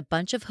they're just a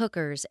bunch of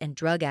hookers and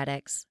drug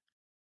addicts.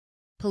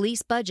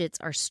 Police budgets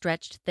are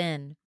stretched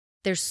thin.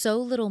 There's so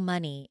little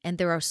money and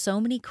there are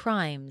so many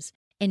crimes.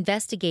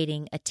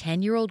 Investigating a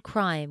 10-year-old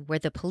crime where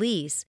the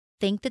police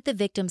think that the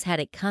victims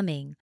had it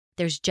coming,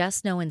 there's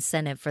just no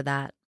incentive for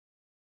that.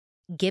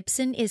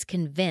 Gibson is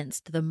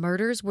convinced the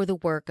murders were the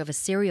work of a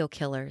serial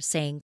killer,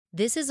 saying,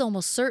 this is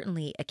almost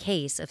certainly a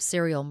case of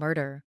serial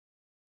murder.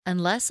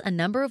 Unless a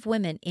number of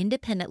women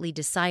independently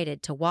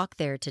decided to walk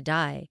there to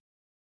die,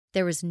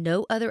 there is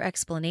no other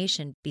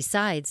explanation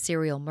besides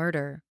serial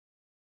murder.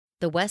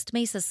 The West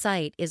Mesa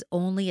site is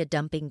only a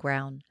dumping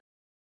ground.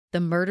 The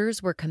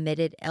murders were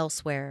committed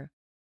elsewhere.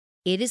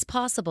 It is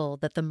possible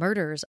that the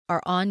murders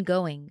are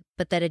ongoing,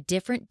 but that a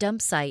different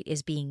dump site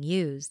is being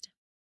used.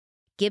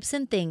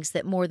 Gibson thinks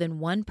that more than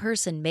one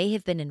person may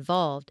have been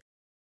involved,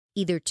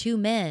 either 2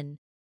 men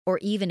or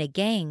even a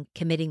gang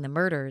committing the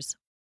murders.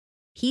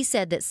 He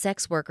said that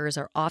sex workers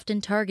are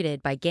often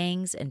targeted by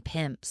gangs and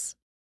pimps.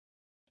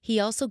 He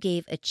also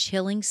gave a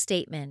chilling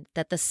statement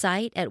that the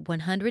site at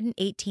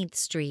 118th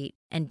Street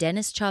and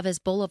Dennis Chavez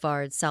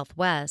Boulevard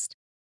Southwest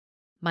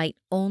might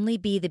only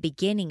be the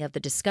beginning of the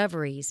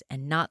discoveries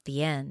and not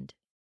the end.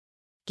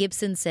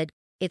 Gibson said,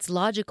 it's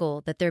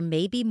logical that there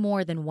may be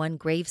more than one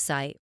grave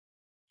site.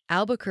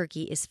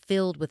 Albuquerque is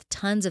filled with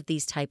tons of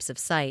these types of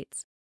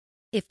sites.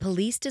 If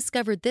police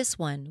discovered this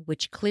one,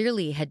 which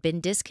clearly had been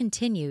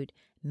discontinued,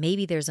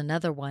 maybe there's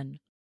another one.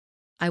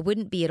 I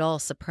wouldn't be at all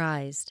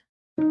surprised.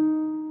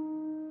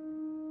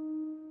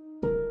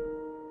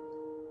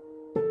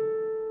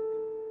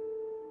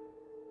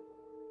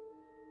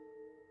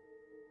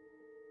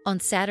 On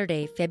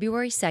Saturday,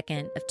 February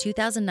 2nd of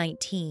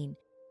 2019,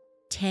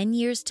 10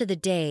 years to the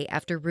day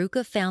after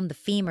Ruka found the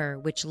femur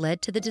which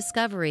led to the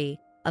discovery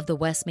of the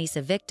West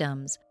Mesa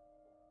victims,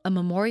 a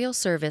memorial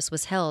service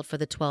was held for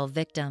the 12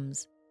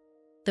 victims.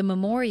 The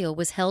memorial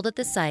was held at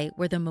the site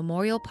where the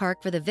Memorial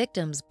Park for the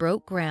Victims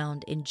broke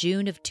ground in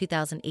June of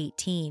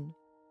 2018.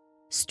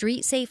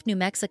 Street Safe New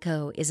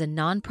Mexico is a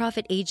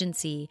nonprofit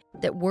agency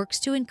that works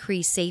to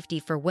increase safety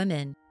for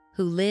women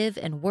who live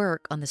and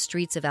work on the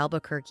streets of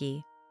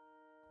Albuquerque.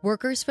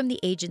 Workers from the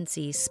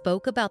agency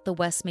spoke about the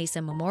West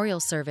Mesa Memorial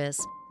Service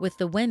with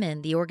the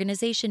women the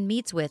organization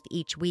meets with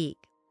each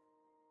week.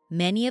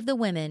 Many of the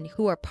women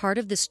who are part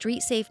of the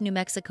Street Safe New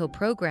Mexico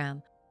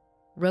program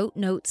wrote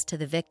notes to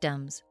the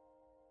victims.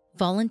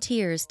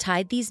 Volunteers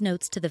tied these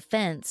notes to the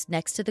fence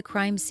next to the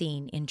crime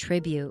scene in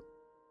tribute.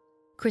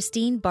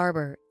 Christine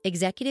Barber,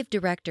 executive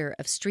director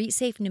of Street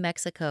Safe New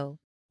Mexico,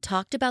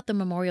 talked about the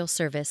memorial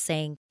service,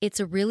 saying, it's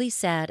a really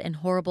sad and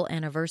horrible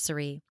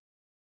anniversary.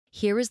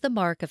 Here is the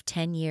mark of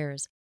 10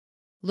 years.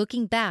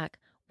 Looking back,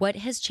 what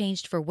has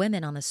changed for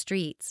women on the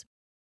streets?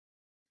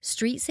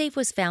 Street Safe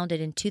was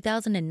founded in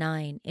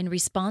 2009 in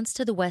response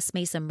to the West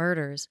Mesa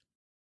murders.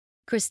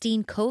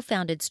 Christine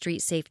co-founded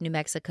Street Safe New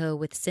Mexico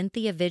with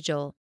Cynthia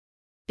Vigil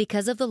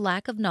because of the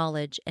lack of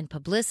knowledge and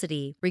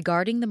publicity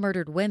regarding the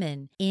murdered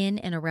women in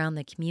and around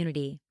the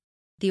community.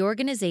 The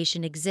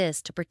organization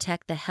exists to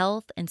protect the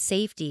health and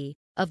safety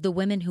of the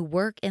women who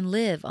work and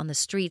live on the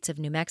streets of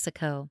New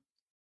Mexico.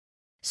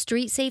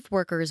 Street Safe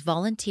workers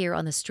volunteer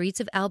on the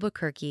streets of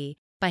Albuquerque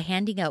by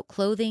handing out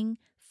clothing,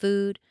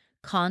 food,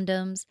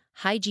 condoms,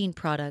 hygiene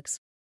products,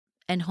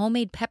 and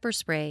homemade pepper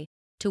spray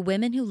to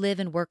women who live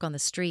and work on the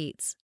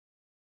streets.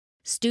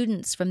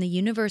 Students from the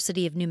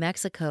University of New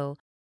Mexico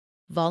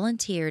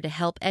volunteer to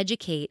help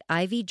educate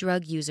IV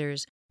drug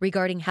users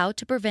regarding how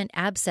to prevent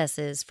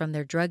abscesses from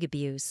their drug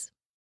abuse.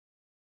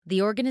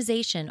 The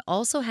organization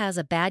also has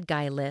a bad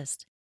guy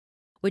list,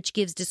 which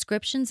gives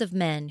descriptions of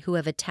men who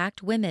have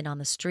attacked women on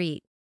the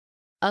street.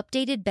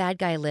 Updated bad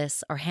guy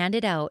lists are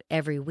handed out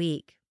every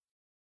week.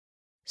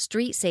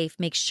 Street Safe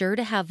makes sure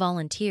to have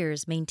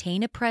volunteers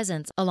maintain a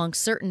presence along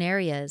certain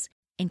areas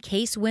in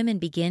case women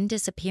begin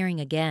disappearing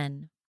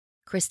again.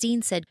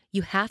 Christine said,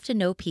 "You have to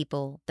know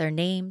people, their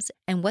names,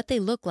 and what they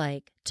look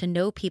like to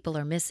know people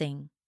are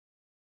missing."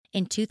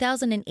 In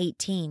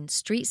 2018,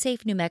 Street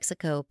Safe New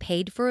Mexico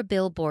paid for a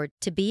billboard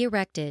to be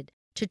erected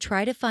to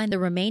try to find the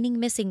remaining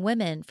missing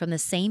women from the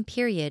same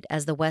period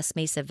as the West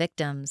Mesa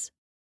victims.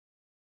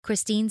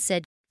 Christine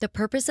said the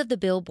purpose of the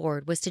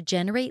billboard was to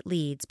generate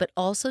leads, but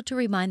also to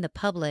remind the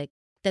public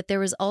that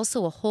there is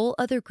also a whole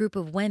other group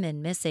of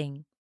women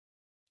missing.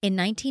 In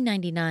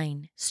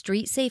 1999,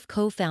 Street Safe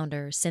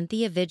co-founder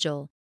Cynthia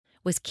Vigil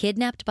was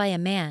kidnapped by a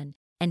man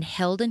and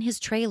held in his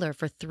trailer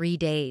for 3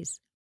 days.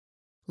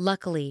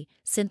 Luckily,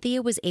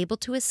 Cynthia was able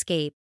to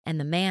escape and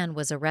the man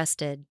was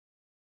arrested.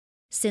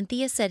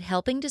 Cynthia said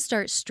helping to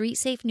start Street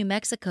Safe New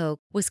Mexico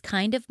was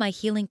kind of my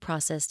healing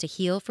process to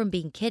heal from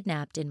being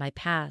kidnapped in my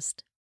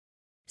past.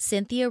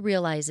 Cynthia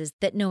realizes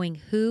that knowing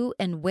who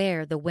and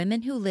where the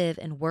women who live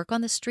and work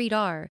on the street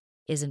are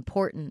is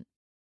important.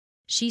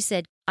 She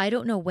said, "I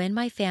don't know when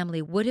my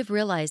family would have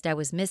realized I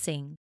was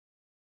missing.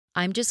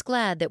 I'm just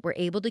glad that we're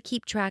able to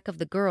keep track of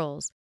the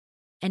girls,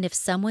 and if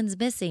someone's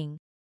missing,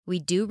 we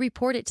do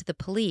report it to the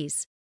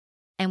police,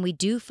 and we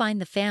do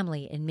find the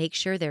family and make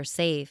sure they're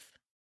safe."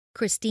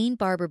 Christine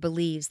Barber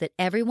believes that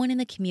everyone in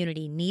the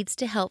community needs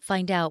to help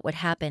find out what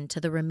happened to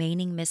the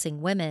remaining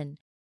missing women,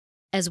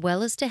 as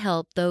well as to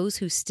help those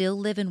who still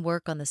live and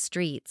work on the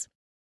streets.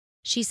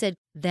 She said,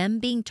 "Them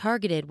being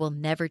targeted will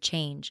never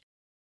change,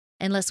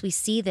 unless we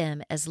see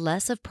them as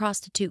less of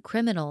prostitute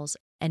criminals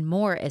and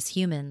more as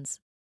humans."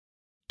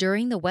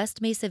 During the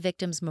West Mesa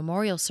Victims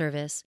Memorial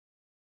Service,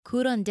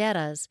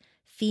 curanderas,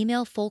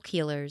 female folk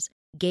healers,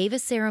 gave a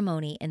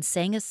ceremony and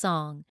sang a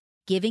song,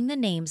 giving the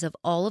names of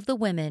all of the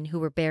women who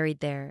were buried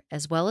there,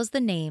 as well as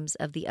the names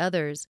of the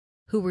others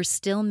who were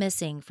still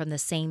missing from the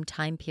same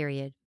time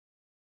period.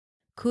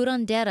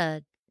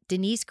 Curandera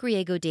Denise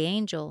Griego de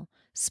Angel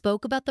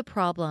spoke about the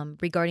problem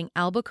regarding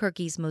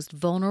Albuquerque's most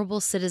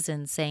vulnerable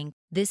citizens, saying,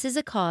 "This is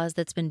a cause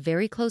that's been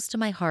very close to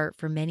my heart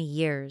for many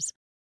years.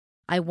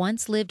 I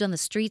once lived on the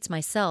streets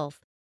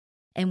myself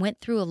and went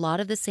through a lot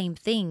of the same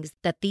things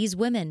that these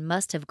women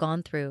must have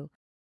gone through.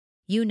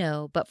 You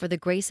know, but for the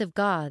grace of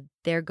God,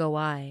 there go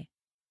I."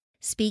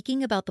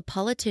 Speaking about the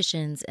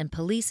politicians and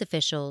police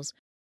officials,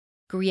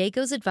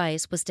 Griego's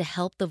advice was to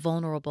help the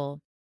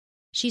vulnerable.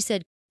 She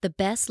said, "The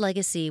best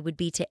legacy would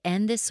be to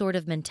end this sort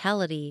of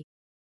mentality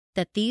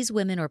that these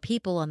women or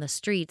people on the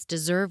streets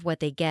deserve what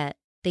they get.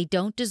 They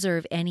don't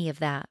deserve any of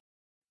that.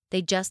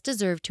 They just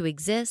deserve to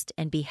exist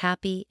and be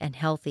happy and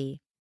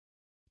healthy."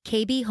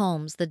 KB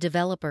Homes, the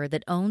developer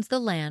that owns the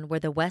land where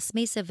the West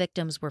Mesa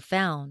victims were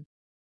found,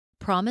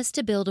 promised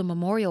to build a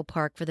memorial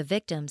park for the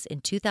victims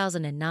in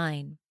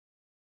 2009.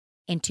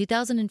 In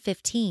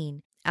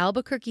 2015,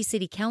 Albuquerque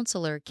City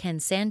Councilor Ken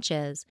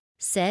Sanchez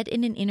said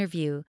in an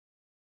interview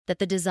that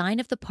the design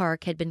of the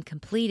park had been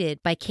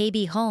completed by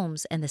KB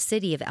Homes and the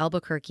city of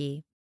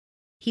Albuquerque.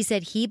 He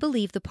said he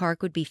believed the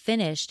park would be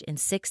finished in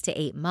 6 to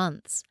 8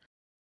 months.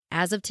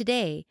 As of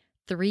today,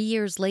 3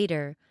 years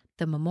later,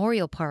 the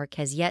memorial park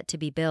has yet to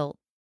be built.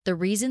 The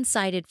reason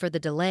cited for the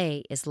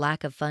delay is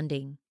lack of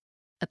funding.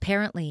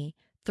 Apparently,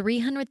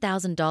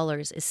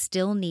 $300,000 is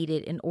still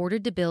needed in order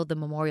to build the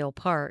memorial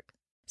park.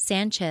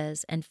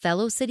 Sanchez and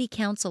fellow city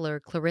councilor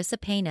Clarissa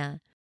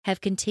Pena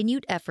have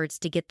continued efforts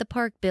to get the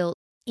park built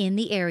in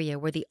the area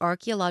where the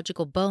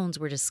archaeological bones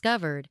were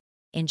discovered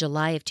in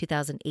July of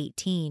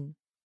 2018.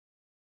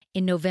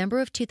 In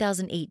November of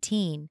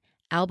 2018,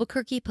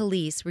 Albuquerque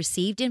police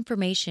received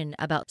information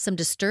about some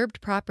disturbed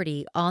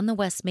property on the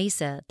West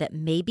Mesa that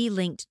may be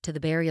linked to the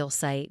burial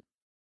site.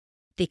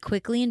 They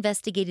quickly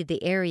investigated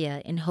the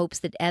area in hopes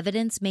that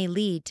evidence may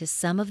lead to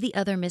some of the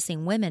other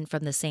missing women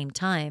from the same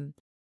time,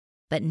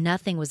 but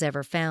nothing was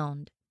ever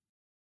found.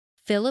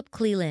 Philip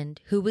Cleland,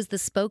 who was the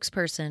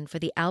spokesperson for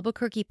the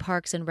Albuquerque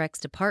Parks and Recs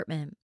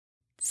Department,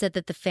 said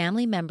that the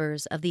family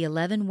members of the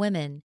 11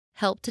 women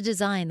helped to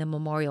design the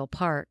memorial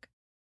park.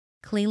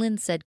 Cleland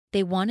said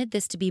they wanted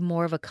this to be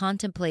more of a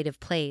contemplative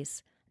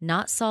place,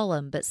 not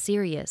solemn but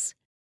serious,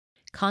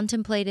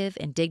 contemplative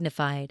and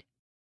dignified.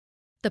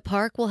 The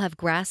park will have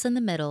grass in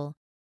the middle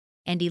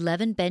and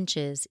 11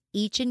 benches,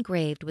 each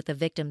engraved with the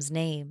victim's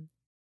name.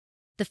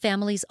 The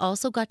families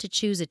also got to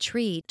choose a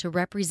tree to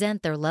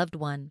represent their loved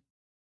one.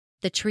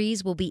 The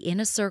trees will be in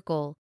a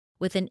circle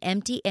with an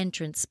empty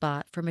entrance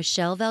spot for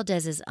Michelle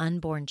Valdez's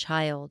unborn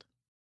child.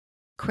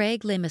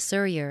 Craig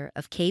LeMessurier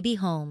of KB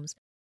Homes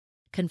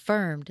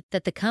confirmed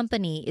that the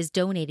company is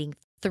donating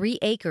 3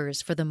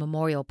 acres for the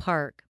memorial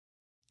park.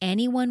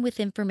 Anyone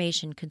with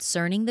information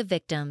concerning the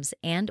victims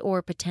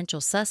and/or potential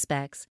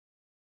suspects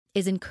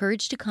is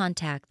encouraged to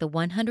contact the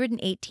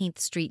 118th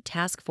Street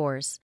Task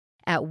Force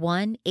at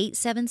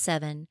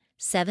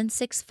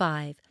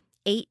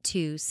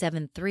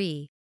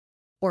 1-877-765-8273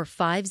 or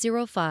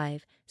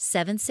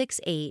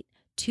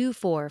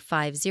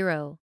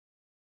 505-768-2450.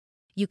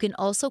 You can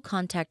also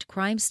contact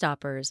Crime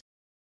Stoppers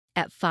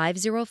at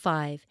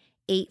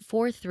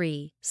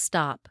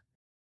 505-843-STOP.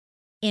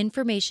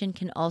 Information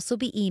can also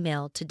be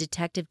emailed to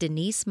Detective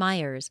Denise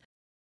Myers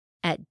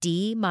at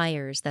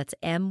dmyers, that's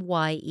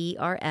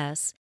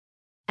MYERS,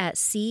 at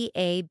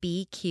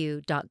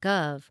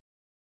cabq.gov,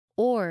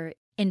 or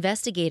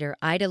Investigator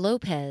Ida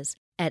Lopez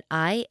at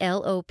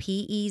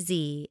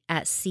ILOPEZ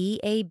at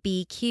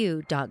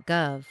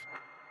cabq.gov.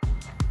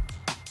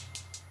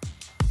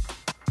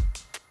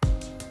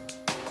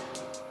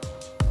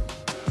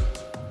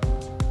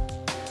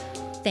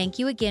 Thank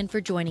you again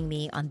for joining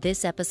me on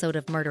this episode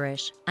of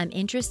Murderish. I'm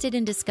interested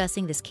in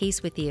discussing this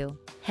case with you.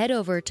 Head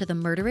over to the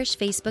Murderish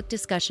Facebook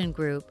discussion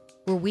group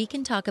where we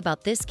can talk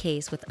about this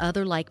case with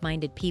other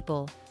like-minded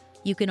people.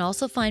 You can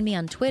also find me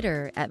on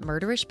Twitter at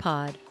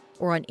MurderishPod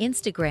or on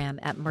Instagram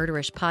at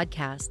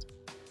MurderishPodcast.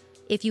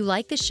 If you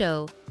like the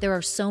show, there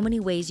are so many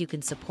ways you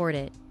can support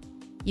it.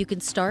 You can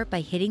start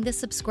by hitting the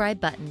subscribe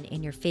button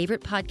in your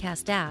favorite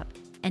podcast app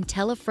and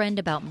tell a friend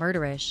about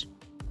Murderish.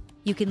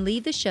 You can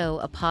leave the show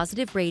a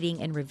positive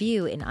rating and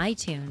review in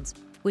iTunes,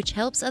 which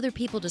helps other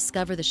people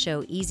discover the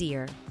show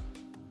easier.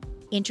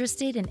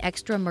 Interested in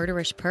extra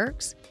Murderish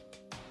perks?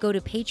 Go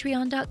to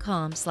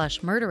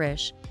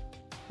patreon.com/murderish,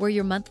 where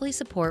your monthly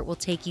support will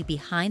take you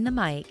behind the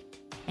mic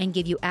and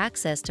give you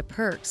access to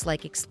perks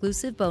like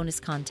exclusive bonus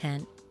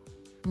content,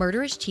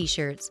 Murderish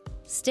t-shirts,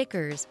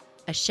 stickers,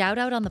 a shout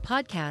out on the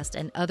podcast,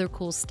 and other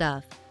cool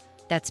stuff.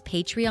 That's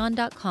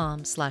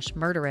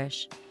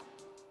patreon.com/murderish.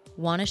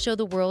 Want to show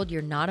the world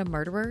you're not a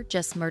murderer,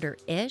 just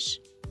murder-ish?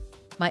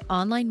 My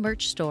online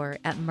merch store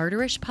at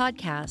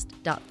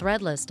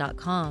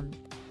murderishpodcast.threadless.com.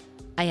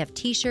 I have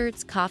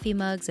t-shirts, coffee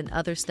mugs, and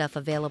other stuff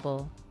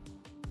available.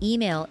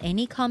 Email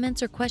any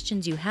comments or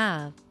questions you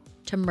have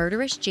to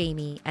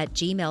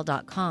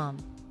murderishjamie@gmail.com.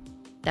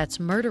 That's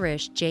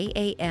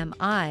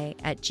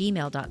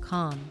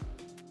murderishjami@gmail.com.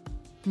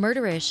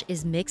 Murderish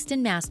is mixed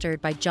and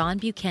mastered by John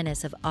Buchanan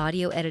of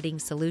Audio Editing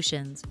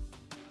Solutions.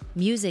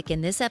 Music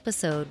in this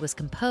episode was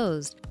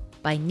composed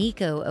by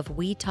Nico of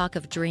We Talk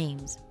of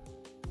Dreams.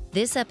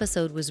 This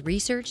episode was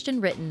researched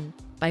and written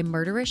by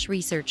Murderish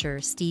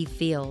researcher Steve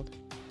Field.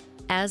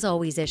 As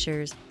always,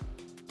 Ishers,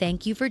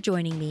 thank you for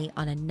joining me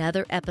on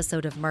another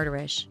episode of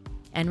Murderish.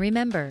 And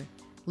remember,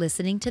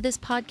 listening to this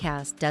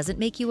podcast doesn't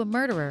make you a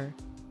murderer.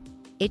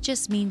 It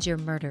just means you're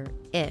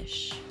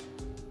murder-ish.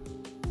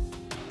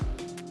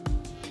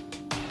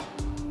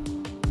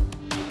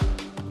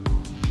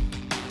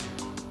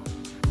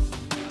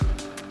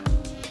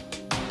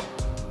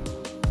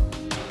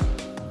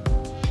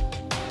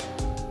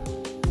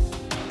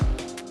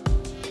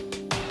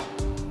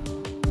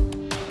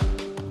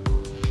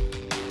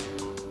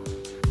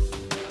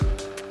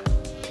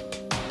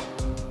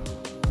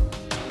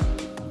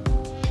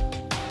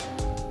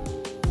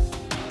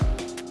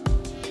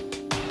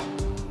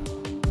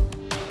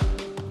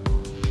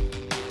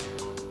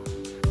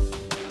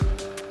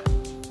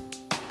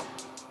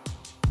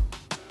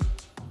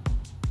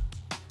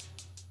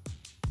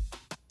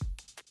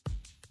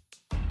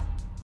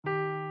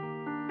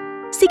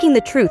 Seeking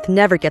the truth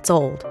never gets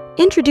old.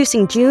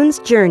 Introducing June's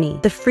Journey,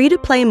 the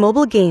free-to-play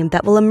mobile game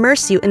that will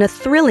immerse you in a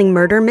thrilling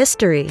murder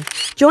mystery.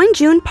 Join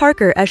June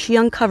Parker as she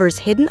uncovers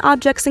hidden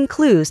objects and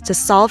clues to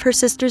solve her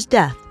sister's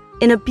death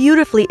in a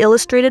beautifully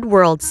illustrated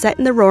world set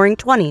in the Roaring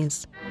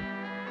 '20s.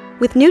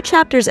 With new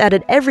chapters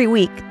added every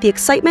week, the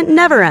excitement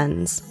never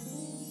ends.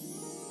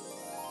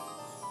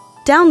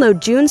 Download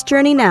June's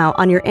Journey now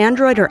on your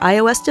Android or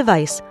iOS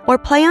device, or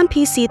play on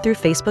PC through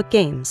Facebook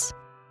Games.